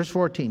Pharisees. Verse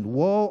 14,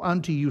 woe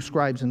unto you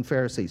scribes and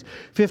Pharisees.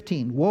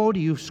 15, woe to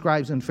you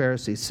scribes and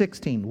Pharisees.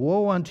 16,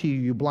 woe unto you,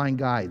 you blind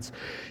guides.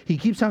 He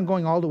keeps on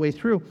going all the way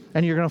through,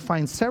 and you're going to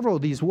find several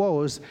of these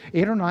woes,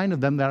 8 or 9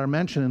 of them that are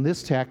mentioned in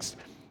this text,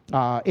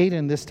 8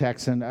 in this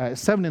text, and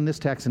 7 in this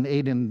text, and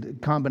 8 in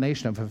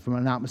combination, if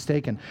I'm not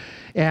mistaken.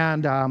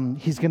 And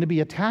he's going to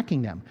be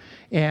attacking them.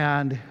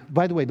 And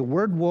by the way, the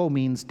word woe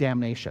means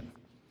damnation.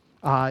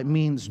 It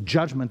means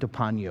judgment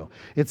upon you.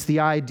 It's the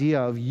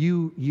idea of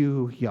you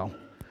know,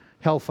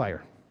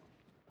 hellfire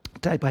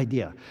type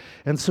idea.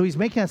 And so he's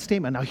making that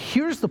statement. Now,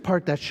 here's the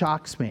part that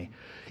shocks me.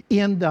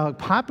 In the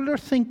popular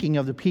thinking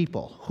of the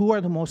people, who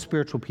are the most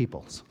spiritual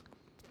peoples?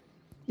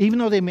 Even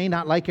though they may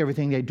not like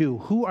everything they do,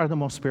 who are the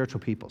most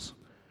spiritual peoples?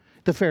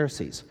 The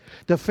Pharisees.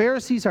 The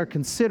Pharisees are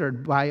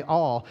considered by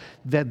all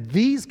that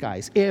these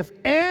guys, if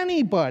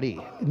anybody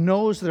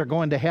knows they're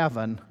going to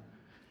heaven,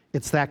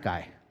 it's that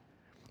guy.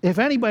 If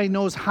anybody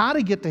knows how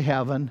to get to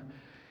heaven,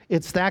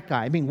 it's that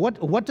guy. I mean,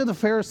 what do the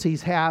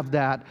Pharisees have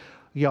that,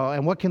 you know,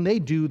 and what can they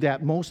do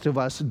that most of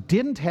us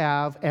didn't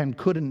have and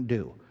couldn't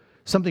do?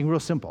 Something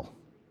real simple.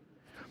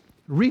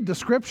 Read the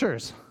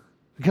scriptures,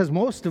 because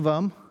most of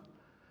them,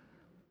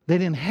 they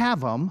didn't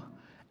have them,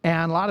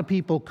 and a lot of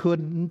people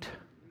couldn't.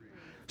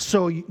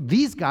 So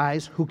these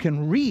guys who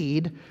can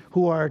read,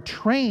 who are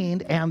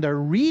trained, and they're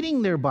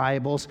reading their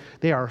Bibles,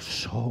 they are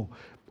so,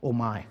 oh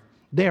my,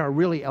 they are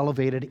really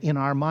elevated in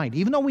our mind.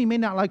 Even though we may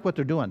not like what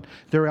they're doing,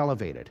 they're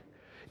elevated.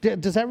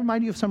 Does that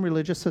remind you of some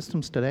religious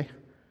systems today?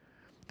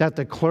 That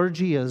the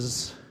clergy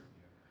is,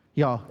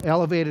 you know,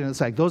 elevated, and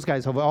it's like those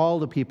guys have all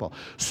the people.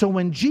 So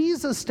when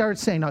Jesus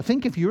starts saying, now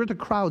think if you're the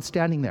crowd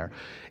standing there,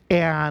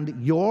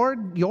 and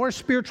your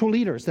spiritual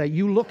leaders that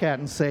you look at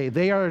and say,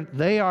 they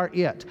are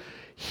it.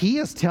 He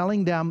is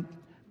telling them,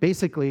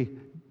 basically,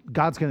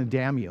 God's going to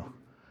damn you.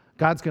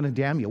 God's going to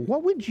damn you.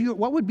 What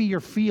would be your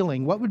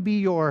feeling? What would be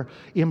your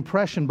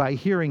impression by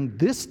hearing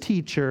this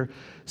teacher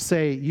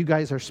say, you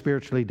guys are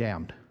spiritually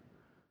damned?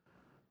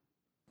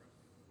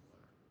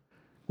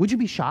 Would you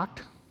be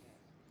shocked?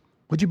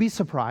 Would you be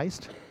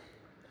surprised?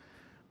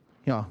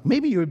 You know,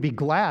 maybe you would be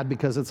glad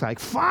because it's like,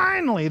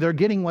 finally, they're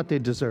getting what they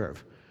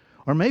deserve.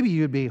 Or maybe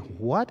you'd be,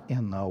 what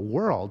in the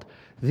world?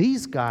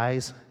 These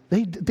guys,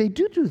 they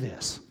do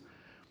this.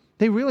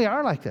 They really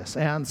are like this.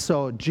 And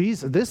so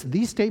Jesus,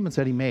 these statements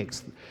that he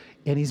makes,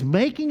 and he's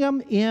making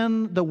them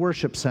in the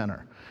worship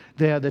center,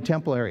 the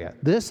temple area.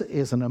 This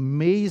is an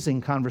amazing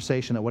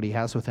conversation that what he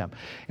has with them.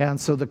 And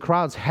so the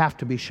crowds have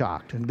to be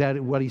shocked at that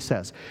what he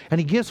says.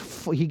 And he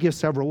gives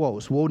several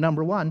woes. Woe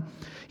number 1,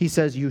 he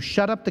says, you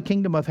shut up the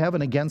kingdom of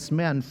heaven against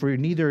men, for you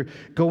neither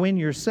go in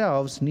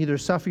yourselves, neither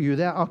suffer you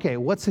that. Okay,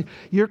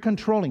 you're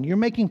controlling. You're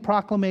making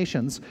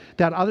proclamations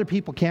that other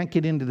people can't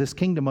get into this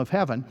kingdom of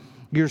heaven.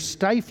 You're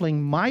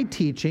stifling my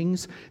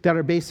teachings that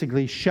are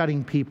basically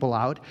shutting people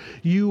out.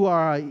 You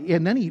are,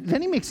 and then he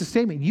makes a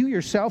statement, you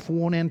yourself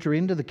won't enter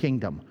into the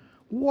kingdom.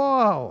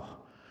 Whoa.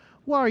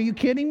 Well, are you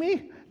kidding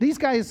me? These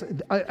guys,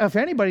 if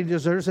anybody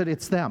deserves it,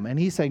 it's them. And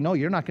he's saying, no,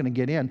 you're not going to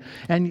get in.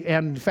 And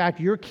in fact,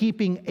 you're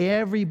keeping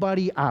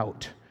everybody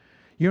out.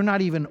 You're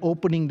not even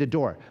opening the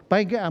door.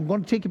 But again, I'm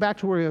going to take you back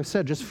to where I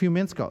said just a few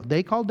minutes ago.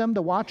 They called them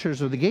the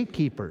watchers or the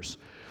gatekeepers.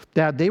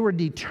 That they were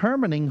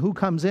determining who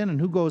comes in and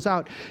who goes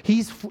out.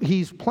 He's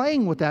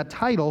playing with that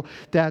title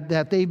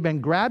that they've been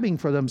grabbing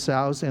for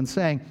themselves and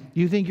saying,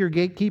 you think you're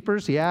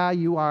gatekeepers? Yeah,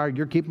 you are.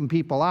 You're keeping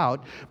people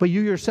out. But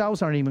you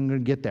yourselves aren't even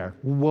going to get there.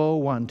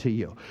 Woe unto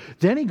you.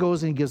 Then he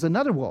goes and he gives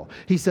another woe.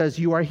 He says,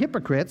 you are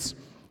hypocrites.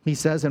 He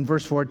says in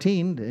verse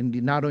 14,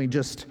 and not only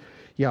just,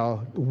 you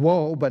know,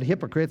 woe, but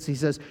hypocrites. He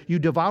says, you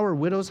devour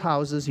widows'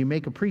 houses, you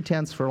make a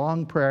pretense for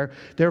long prayer,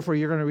 therefore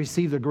you're going to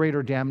receive the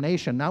greater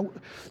damnation. Now,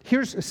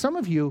 here's some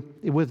of you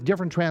with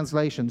different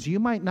translations. You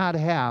might not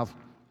have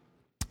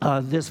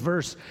this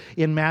verse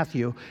in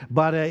Matthew,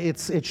 but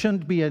it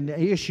shouldn't be an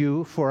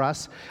issue for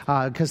us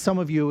because some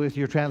of you with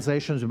your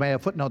translations may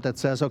have a footnote that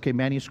says, okay,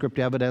 manuscript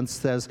evidence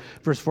says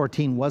verse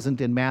 14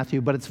 wasn't in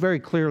Matthew, but it's very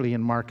clearly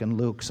in Mark and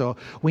Luke. So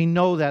we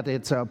know that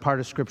it's a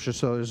part of Scripture,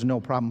 so there's no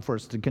problem for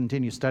us to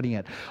continue studying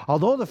it.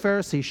 Although the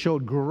Pharisees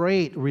showed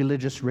great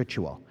religious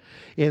ritual,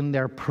 in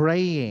their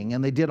praying,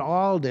 and they did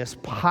all this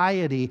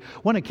piety.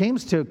 When it came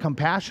to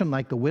compassion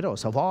like the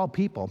widows of all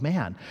people,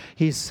 man,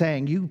 he's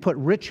saying you put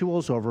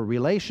rituals over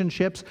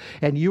relationships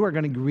and you are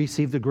going to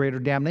receive the greater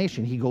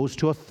damnation. He goes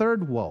to a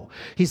third woe.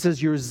 He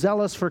says you're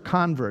zealous for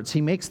converts.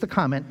 He makes the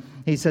comment,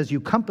 he says you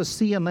compass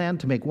sea and land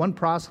to make one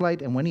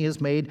proselyte, and when he is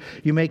made,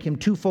 you make him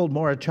twofold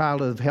more a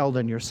child of hell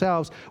than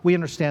yourselves. We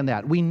understand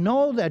that. We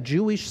know that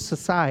Jewish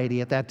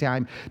society at that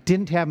time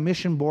didn't have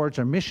mission boards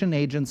or mission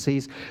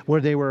agencies where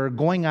they were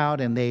going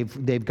out and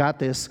they've got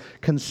this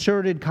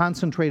concerted,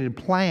 concentrated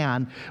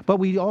plan. But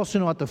we also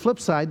know at the flip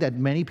side that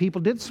many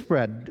people did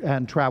spread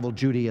and travel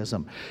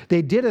Judaism.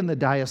 They did in the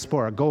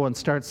diaspora go and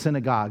start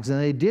synagogues, and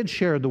they did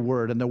share the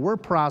word, and there were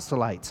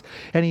proselytes.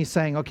 And he's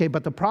saying, okay,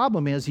 but the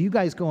problem is you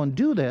guys go and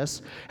do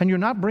this, and you're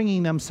not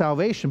bringing them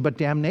salvation, but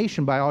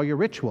damnation by all your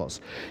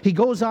rituals. He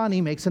goes on, he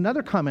makes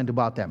another comment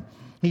about them.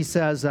 He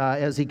says,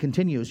 as he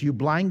continues, you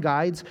blind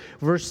guides,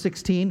 verse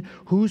 16,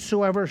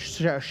 whosoever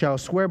shall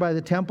swear by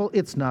the temple,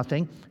 it's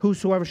nothing.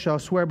 Whosoever shall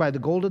swear by the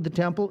gold of the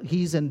temple,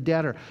 he's in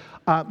debtor.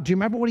 Do you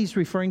remember what he's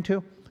referring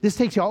to? This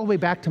takes you all the way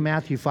back to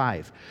Matthew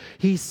 5.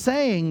 He's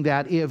saying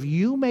that if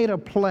you made a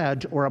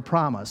pledge or a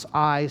promise,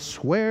 I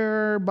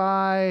swear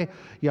by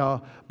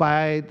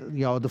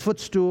the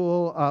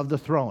footstool of the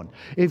throne.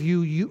 If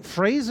you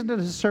phrase it in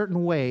a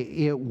certain way,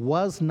 it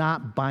was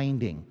not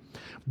binding.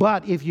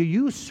 But if you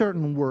use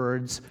certain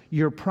words,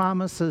 your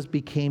promises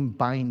became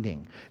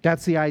binding.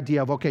 That's the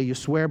idea of, okay, you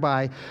swear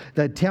by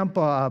the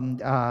temple,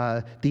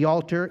 the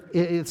altar,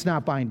 it's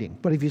not binding.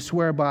 But if you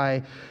swear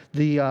by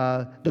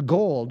the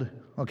gold,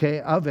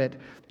 okay, of it,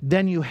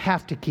 then you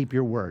have to keep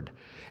your word.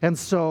 And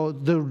so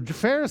the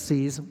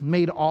Pharisees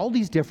made all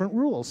these different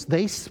rules.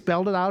 They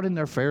spelled it out in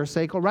their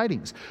Pharisaical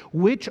writings,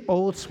 which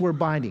oaths were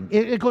binding.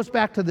 It goes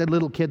back to the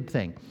little kid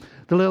thing.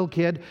 The little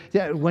kid,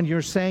 when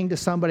you're saying to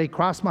somebody,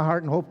 cross my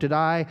heart and hope to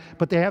die,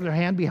 but they have their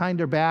hand behind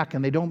their back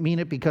and they don't mean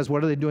it because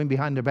what are they doing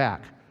behind their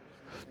back?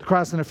 They're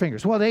crossing their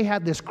fingers. Well, they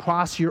had this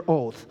cross your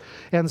oath.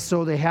 And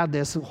so they had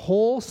this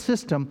whole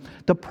system.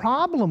 The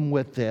problem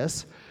with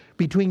this,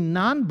 between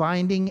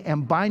non-binding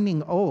and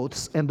binding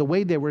oaths and the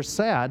way they were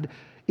said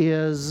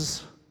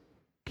is,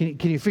 can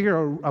you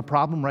figure a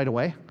problem right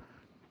away?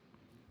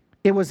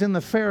 It was in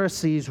the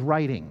Pharisees'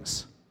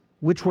 writings,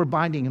 which were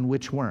binding and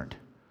which weren't.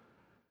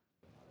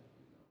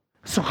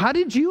 So how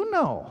did you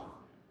know?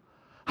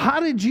 How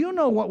did you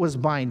know what was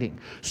binding?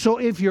 So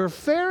if your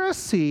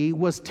Pharisee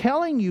was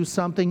telling you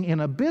something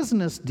in a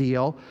business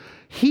deal,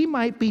 he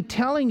might be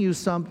telling you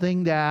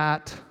something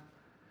that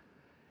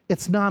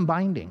it's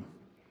non-binding.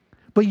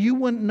 But you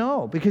wouldn't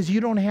know because you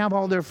don't have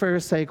all their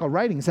Pharisaical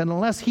writings. And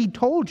unless he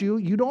told you,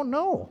 you don't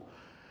know.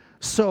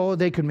 So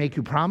they could make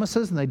you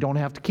promises and they don't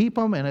have to keep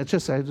them. And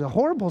it's a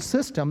horrible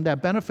system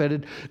that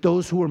benefited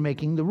those who were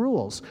making the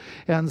rules.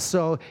 And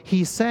so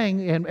he's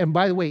saying, and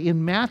by the way,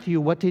 in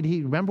Matthew,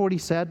 remember what he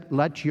said?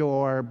 Let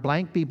your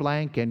blank be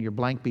blank and your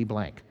blank be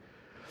blank.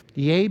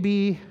 Yea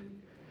be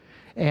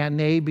and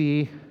nay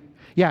be.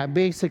 Yeah,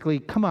 basically,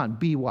 come on,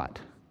 be what?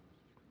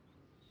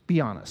 Be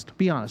honest.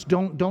 Be honest.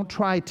 Don't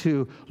try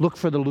to look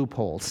for the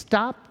loophole.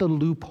 Stop the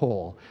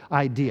loophole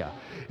idea.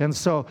 And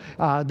so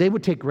they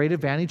would take great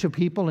advantage of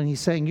people, and he's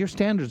saying your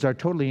standards are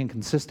totally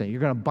inconsistent. You're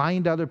going to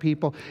bind other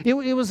people. It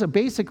was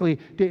basically,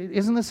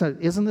 isn't this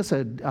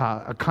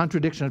a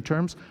contradiction of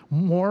terms?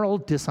 Moral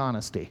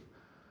dishonesty.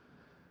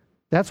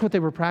 That's what they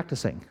were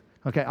practicing.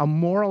 Okay, a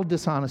moral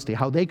dishonesty,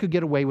 how they could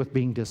get away with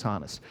being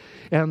dishonest.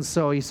 And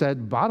so he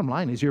said, bottom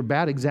line is you're a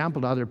bad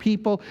example to other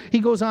people. He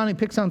goes on and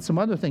picks on some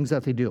other things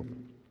that they do.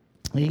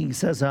 He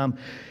says,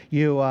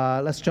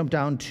 let's jump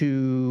down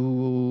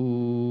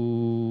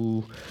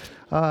to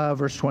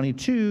verse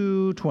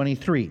 22,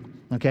 23.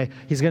 Okay,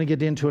 he's going to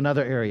get into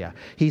another area.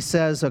 He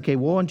says, okay,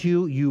 woe unto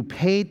you, you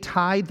pay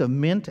tithe of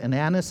mint and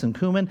anise and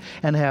cumin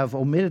and have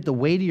omitted the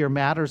weightier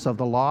matters of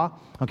the law.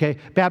 Okay,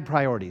 bad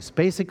priorities.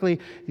 Basically,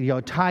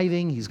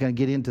 tithing, he's going to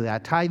get into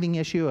that tithing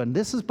issue. And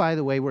this is, by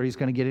the way, where he's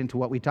going to get into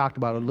what we talked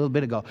about a little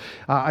bit ago.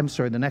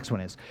 The next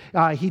one is.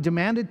 He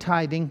demanded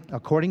tithing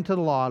according to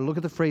the law. Look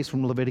at the phrase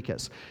from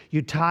Leviticus.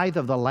 You tithe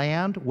of the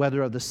land,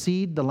 whether of the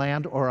seed, the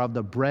land, or of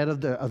the bread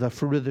of the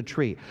fruit of the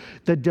tree.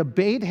 The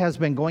debate has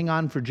been going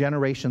on for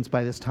generations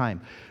by this time.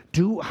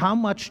 How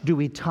much do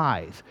we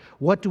tithe?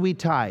 What do we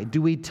tithe?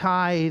 Do we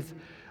tithe?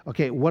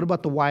 Okay, what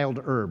about the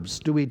wild herbs?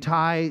 Do we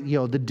tithe,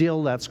 the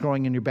dill that's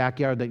growing in your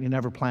backyard that you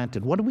never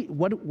planted?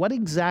 What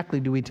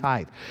exactly do we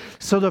tithe?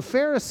 So the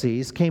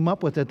Pharisees came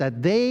up with it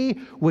that they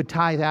would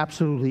tithe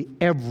absolutely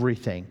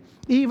everything,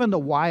 even the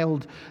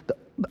wild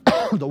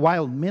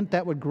mint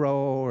that would grow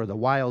or the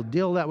wild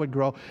dill that would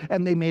grow,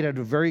 and they made it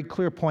a very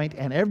clear point,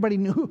 and everybody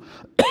knew,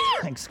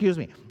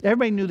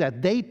 everybody knew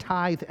that they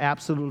tithe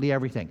absolutely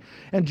everything.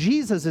 And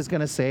Jesus is going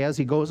to say as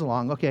he goes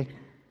along, okay,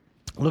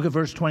 look at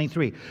verse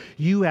 23.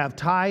 You have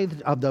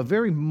tithed of the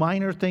very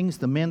minor things,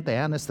 the mint, the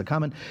anise, the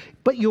cumin,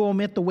 but you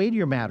omit the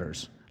weightier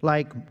matters.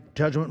 like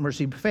judgment,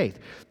 mercy, faith.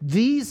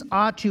 These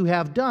ought you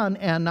have done,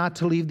 and not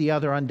to leave the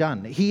other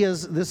undone. This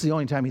is the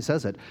only time he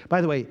says it.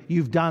 By the way,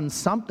 you've done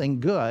something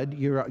good.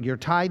 You're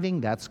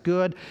tithing, that's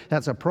good.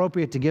 That's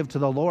appropriate to give to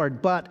the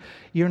Lord, but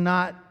you're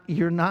not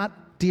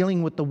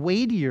dealing with the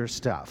weightier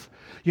stuff.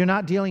 You're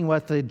not dealing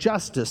with the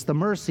justice, the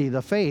mercy,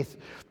 the faith.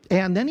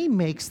 And then he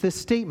makes this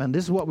statement.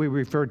 This is what we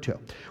referred to,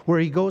 where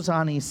he goes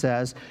on, he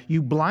says,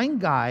 you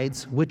blind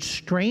guides which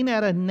strain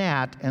at a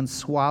gnat and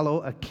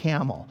swallow a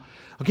camel.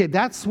 Okay,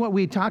 that's what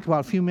we talked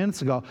about a few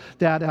minutes ago.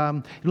 That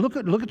look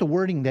at the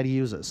wording that he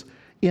uses.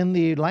 In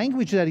the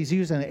language that he's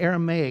using in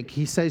Aramaic,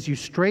 he says you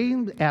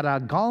strain at a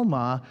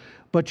galma,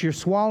 but you're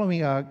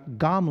swallowing a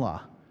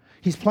gamla.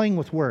 He's playing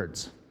with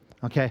words.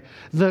 Okay,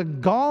 the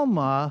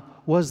galma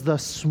was the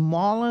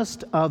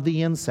smallest of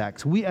the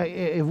insects.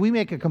 If we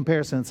make a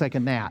comparison, it's like a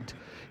gnat,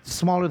 it's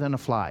smaller than a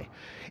fly.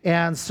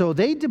 And so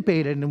they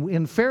debated,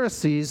 and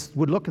Pharisees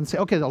would look and say,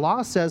 okay, the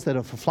law says that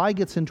if a fly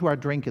gets into our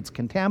drink, it's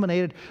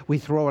contaminated, we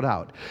throw it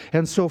out.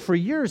 And so for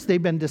years,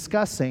 they've been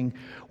discussing,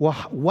 well,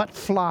 what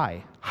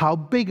fly? How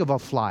big of a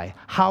fly?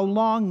 How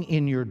long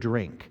in your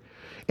drink?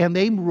 And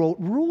they wrote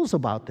rules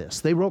about this.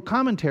 They wrote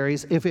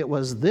commentaries. If it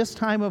was this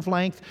time of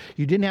length,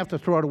 you didn't have to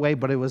throw it away,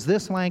 but it was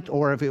this length,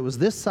 or if it was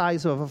this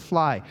size of a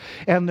fly.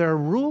 And their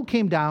rule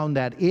came down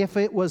that if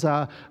it was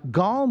a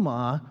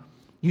galma,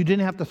 you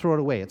didn't have to throw it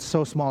away. It's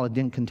so small it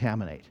didn't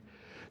contaminate.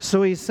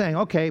 So he's saying,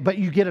 okay, but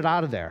you get it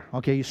out of there.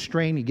 Okay, you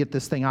strain, you get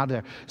this thing out of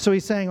there. So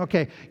he's saying,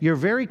 okay, you're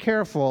very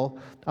careful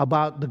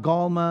about the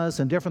galmas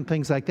and different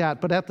things like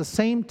that, but at the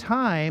same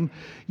time,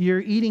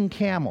 you're eating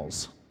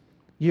camels.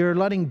 You're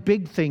letting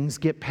big things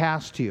get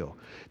past you.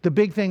 The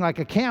big thing, like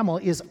a camel,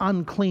 is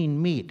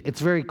unclean meat. It's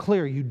very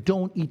clear you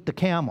don't eat the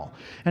camel.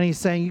 And he's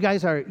saying, you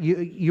guys are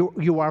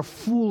you are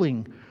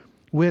fooling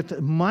with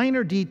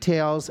minor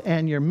details,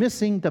 and you're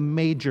missing the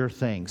major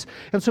things.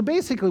 And so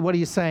basically what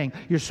he's saying,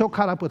 you're so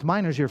caught up with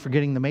minors, you're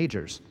forgetting the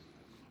majors.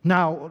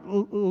 Now,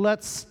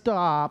 let's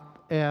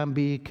stop and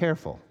be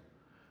careful.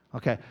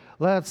 Okay,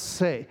 let's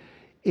say,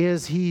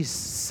 is he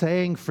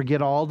saying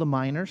forget all the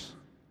minors?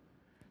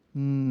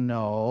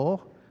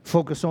 No.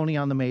 Focus only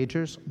on the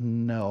majors?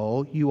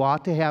 No. You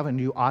ought to have, and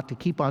you ought to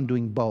keep on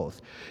doing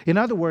both. In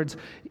other words,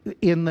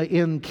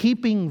 in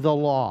keeping the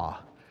law,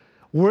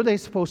 were they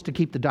supposed to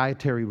keep the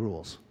dietary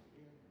rules?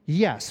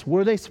 Yes.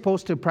 Were they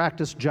supposed to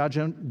practice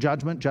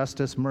judgment,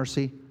 justice,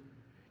 mercy?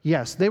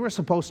 Yes. They were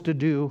supposed to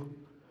do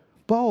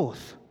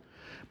both.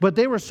 But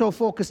they were so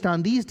focused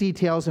on these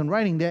details in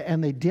writing that,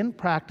 and they didn't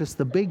practice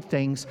the big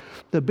things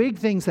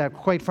that,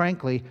 quite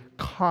frankly,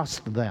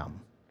 cost them.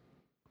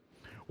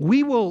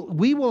 We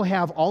will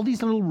have all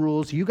these little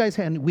rules. You guys,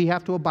 and we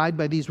have to abide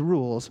by these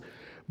rules.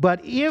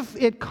 But if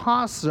it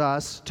costs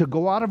us to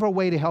go out of our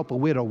way to help a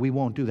widow, we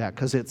won't do that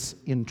because it's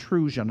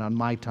intrusion on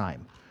my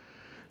time.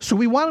 So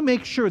we want to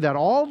make sure that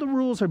all the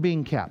rules are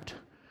being kept,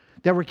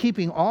 that we're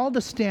keeping all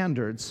the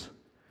standards,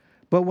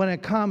 but when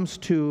it comes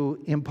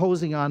to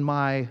imposing on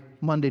my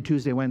Monday,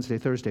 Tuesday, Wednesday,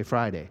 Thursday,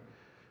 Friday,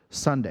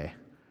 Sunday,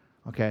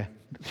 okay?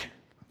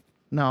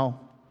 No.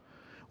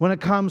 When it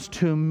comes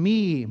to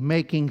me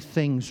making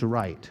things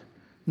right,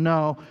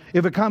 no.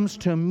 If it comes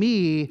to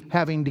me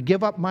having to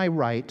give up my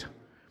right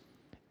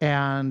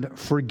and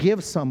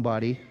forgive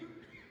somebody,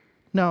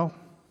 no.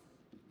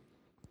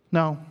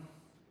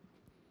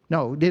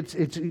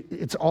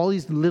 It's all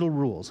these little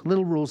rules,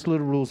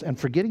 and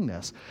forgetting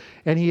this.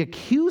 And he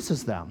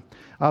accuses them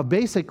of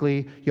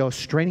basically,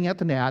 straining at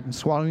the gnat and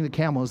swallowing the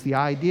camel is the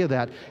idea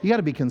that you got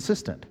to be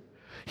consistent.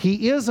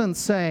 He isn't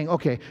saying,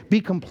 okay, be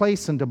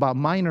complacent about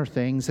minor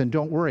things and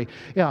don't worry.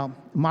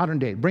 Modern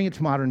day, bring it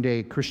to modern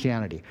day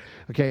Christianity.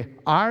 Okay,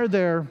 are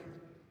there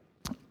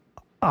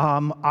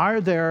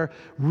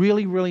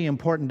really, really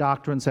important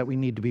doctrines that we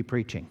need to be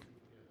preaching?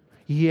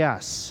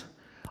 Yes.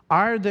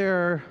 Are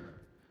there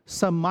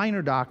some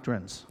minor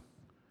doctrines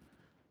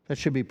that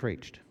should be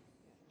preached?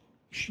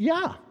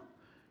 Yeah.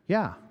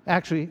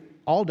 Actually,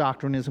 all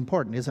doctrine is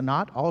important, is it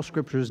not? All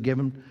Scripture is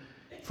given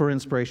for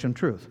inspiration and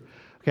truth.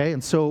 Okay,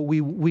 and so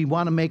we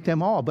want to make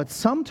them all. But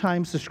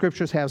sometimes the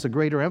Scriptures has a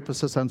greater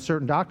emphasis on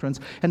certain doctrines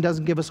and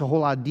doesn't give us a whole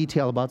lot of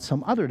detail about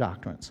some other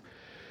doctrines.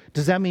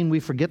 Does that mean we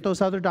forget those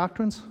other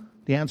doctrines?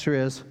 The answer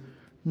is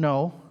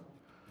no.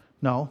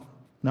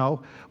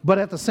 But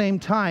at the same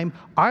time,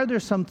 are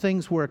there some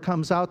things where it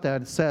comes out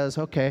that it says,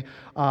 okay,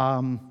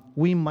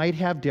 we might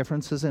have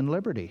differences in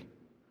liberty?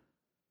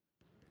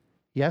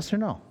 Yes or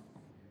no?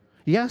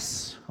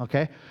 Yes,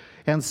 okay.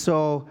 And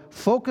so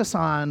focus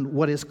on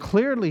what is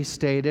clearly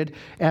stated,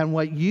 and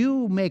what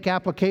you make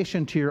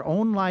application to your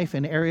own life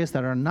in areas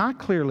that are not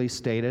clearly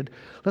stated.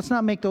 Let's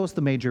not make those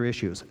the major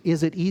issues.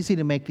 Is it easy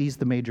to make these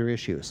the major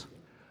issues?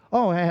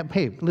 Oh,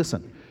 hey,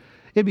 listen.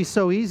 It'd be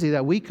so easy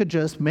that we could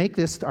just make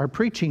this our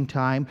preaching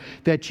time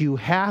that you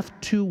have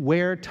to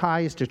wear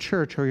ties to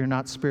church or you're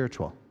not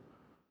spiritual.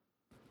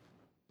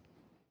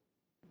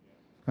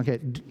 Okay,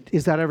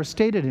 is that ever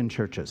stated in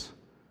churches?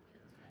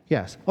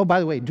 Yes. Oh, by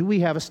the way, do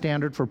we have a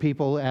standard for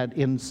people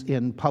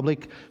in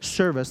public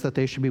service that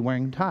they should be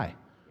wearing a tie?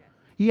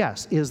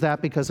 Yes. Is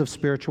that because of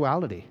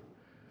spirituality?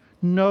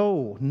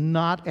 No,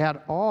 not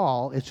at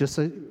all. It's just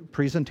a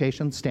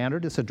presentation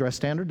standard. It's a dress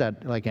standard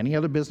that, like any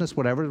other business,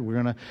 whatever,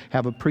 we're going to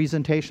have a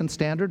presentation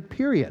standard,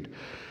 period.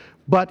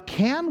 But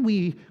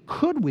could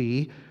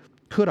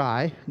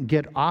I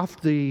get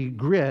off the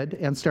grid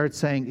and start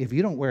saying, if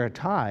you don't wear a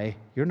tie,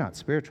 you're not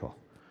spiritual?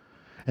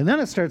 And then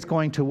it starts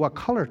going to what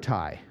color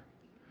tie.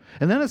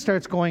 And then it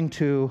starts going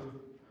to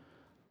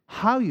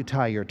how you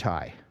tie your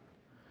tie.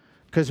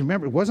 Because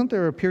remember, wasn't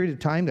there a period of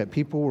time that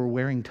people were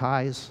wearing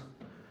ties?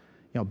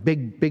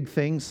 Big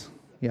things,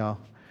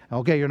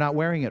 okay, you're not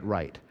wearing it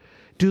right.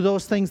 Do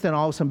those things then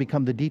all of a sudden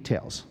become the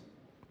details?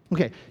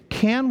 Okay,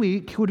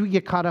 could we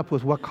get caught up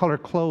with what color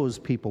clothes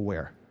people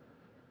wear?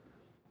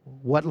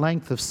 What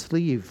length of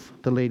sleeve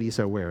the ladies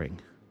are wearing?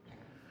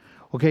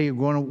 Okay, you're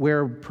going to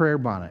wear a prayer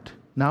bonnet.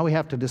 Now we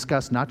have to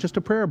discuss not just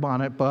a prayer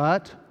bonnet,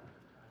 but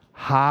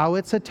how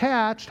it's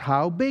attached,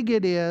 how big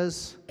it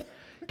is.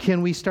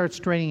 Can we start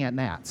straining at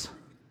gnats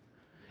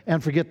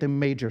and forget the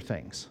major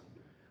things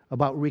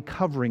about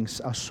recovering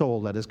a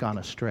soul that has gone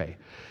astray?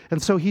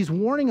 And so he's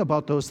warning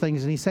about those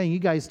things, and he's saying, you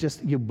guys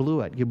you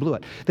blew it.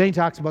 Then he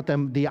talks about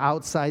them, the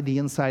outside, the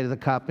inside of the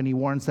cup, and he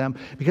warns them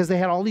because they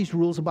had all these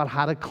rules about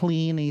how to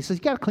clean, and he says,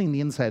 you got to clean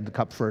the inside of the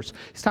cup first.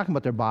 He's talking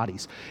about their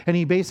bodies. And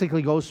he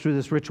basically goes through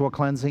this ritual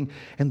cleansing,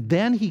 and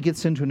then he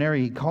gets into an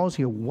area he calls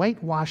you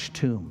whitewashed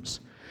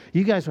tombs.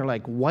 You guys are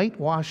like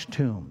whitewashed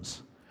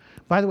tombs.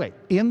 By the way,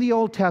 in the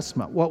Old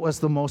Testament, what was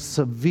the most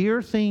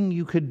severe thing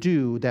you could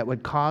do that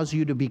would cause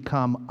you to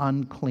become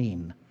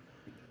unclean?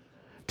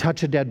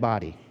 Touch a dead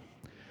body.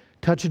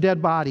 Touch a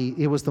dead body.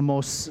 It was the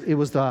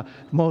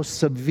most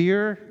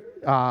severe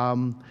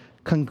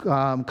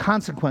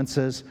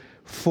consequences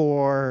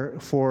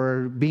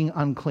for being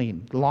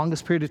unclean. The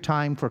longest period of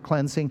time for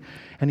cleansing.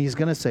 And he's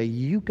going to say,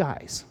 you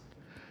guys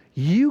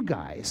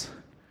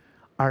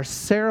are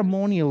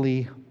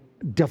ceremonially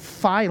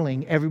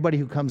defiling everybody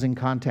who comes in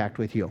contact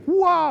with you.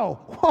 Whoa.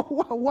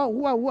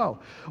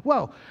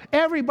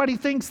 Everybody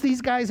thinks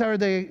these guys are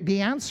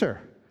the answer.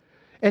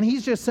 And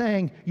he's just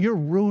saying, you're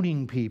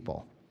ruining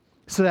people.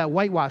 So that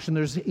whitewash, and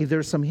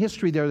there's some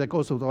history there that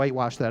goes with the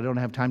whitewash that I don't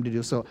have time to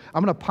do. So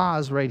I'm going to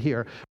pause right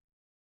here.